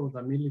came out of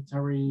the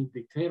military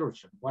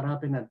dictatorship, what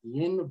happened at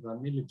the end of the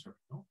military,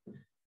 no?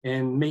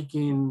 And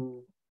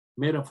making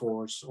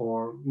metaphors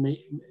or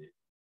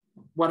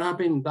what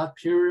happened in that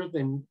period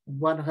and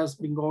what has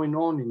been going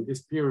on in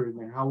this period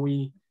and how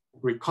we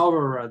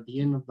recover at the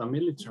end of the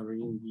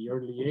military in the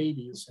early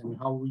 80s and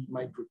how we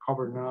might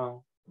recover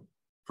now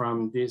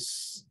from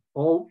this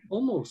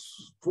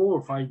almost 4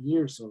 or 5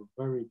 years of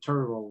very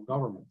terrible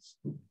governments.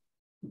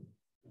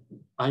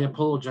 I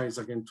apologize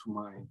again to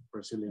my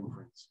Brazilian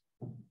friends.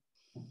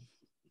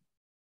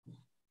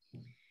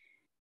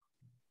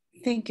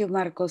 Thank you,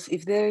 Marcos.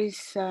 If there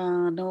is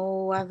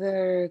no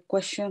other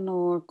question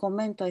or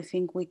comment, I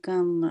think we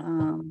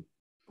can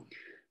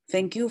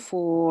thank you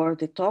for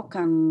the talk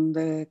and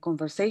the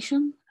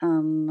conversation.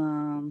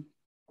 And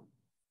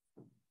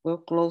we'll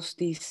close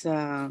this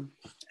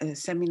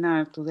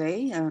seminar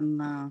today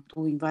and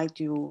to invite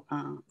you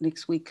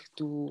next week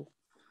to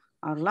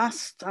our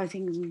last, I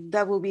think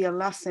that will be our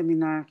last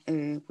seminar,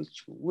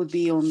 which would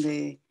be on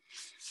the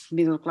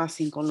middle class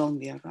in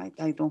Colombia, right?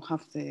 I don't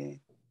have the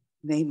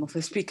name of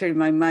the speaker in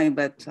my mind,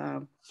 but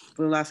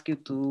we'll ask you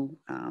to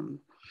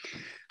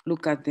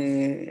look at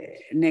the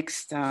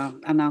next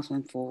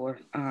announcement for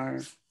our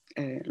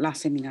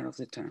last seminar of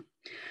the term.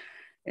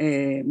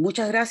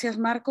 Muchas gracias,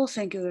 Marcos.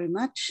 Thank you very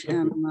much.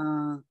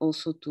 And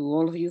also to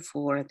all of you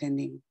for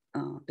attending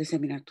the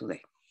seminar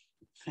today.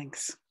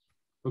 Thanks.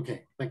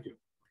 Okay, thank you.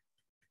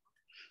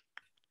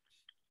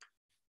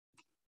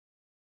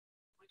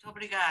 Muito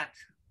obrigado.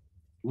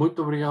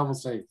 Muito obrigado a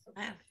vocês.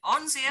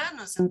 11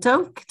 anos,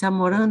 então, que está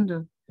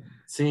morando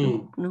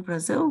sim. No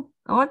Brasil?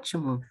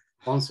 Ótimo.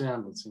 11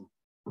 anos, sim.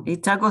 E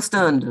está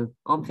gostando,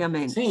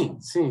 obviamente. Sim,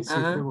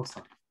 estou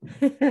gostando.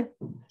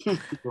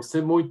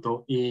 Gostei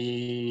muito.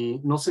 E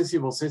não sei se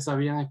vocês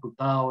haviam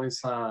escutado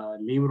esse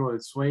livro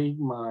de Zweig,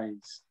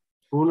 mas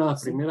foi uma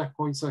das primeiras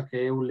coisas que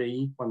eu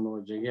leí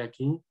quando cheguei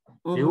aqui.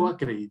 Eu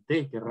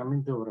acreditei que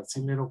realmente o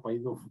Brasil era o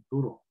país do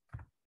futuro.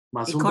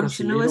 Mas E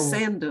continua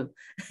sendo.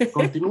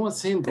 Continua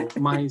sendo,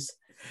 mas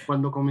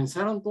quando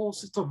começaram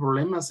todos estes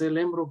problemas, eu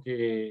lembro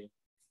que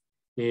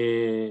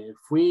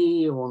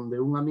fui donde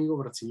un amigo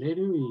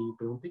brasileño y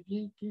pregunté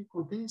qué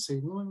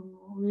acontece,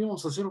 no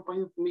íbamos a hacer el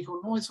país. Me dijo,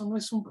 no, eso no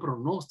es un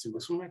pronóstico,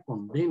 es una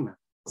condena.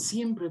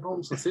 Siempre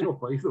vamos a hacer el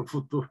país del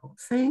futuro.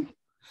 Sí.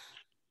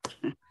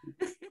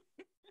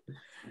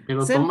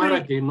 Pero sempre,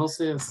 tomara que não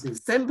seja assim.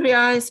 Sempre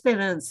há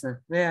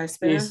esperança, né? A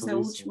esperança é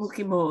o Isso, último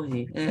que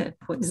morre. É,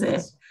 pois é.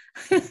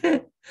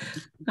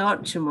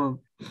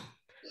 Ótimo.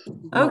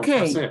 Ok.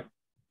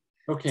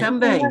 Okay.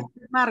 Também.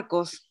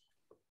 Marcos.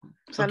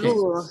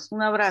 Saludos. Okay.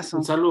 Un abrazo.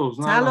 Un saludo.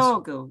 Un Hasta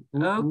abrazo. luego.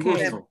 Un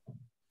gusto.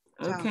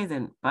 Okay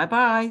then. Bye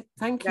bye.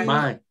 Thank you.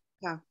 Bye.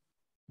 Ciao.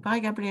 Bye,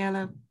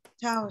 Gabriela.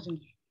 Ciao.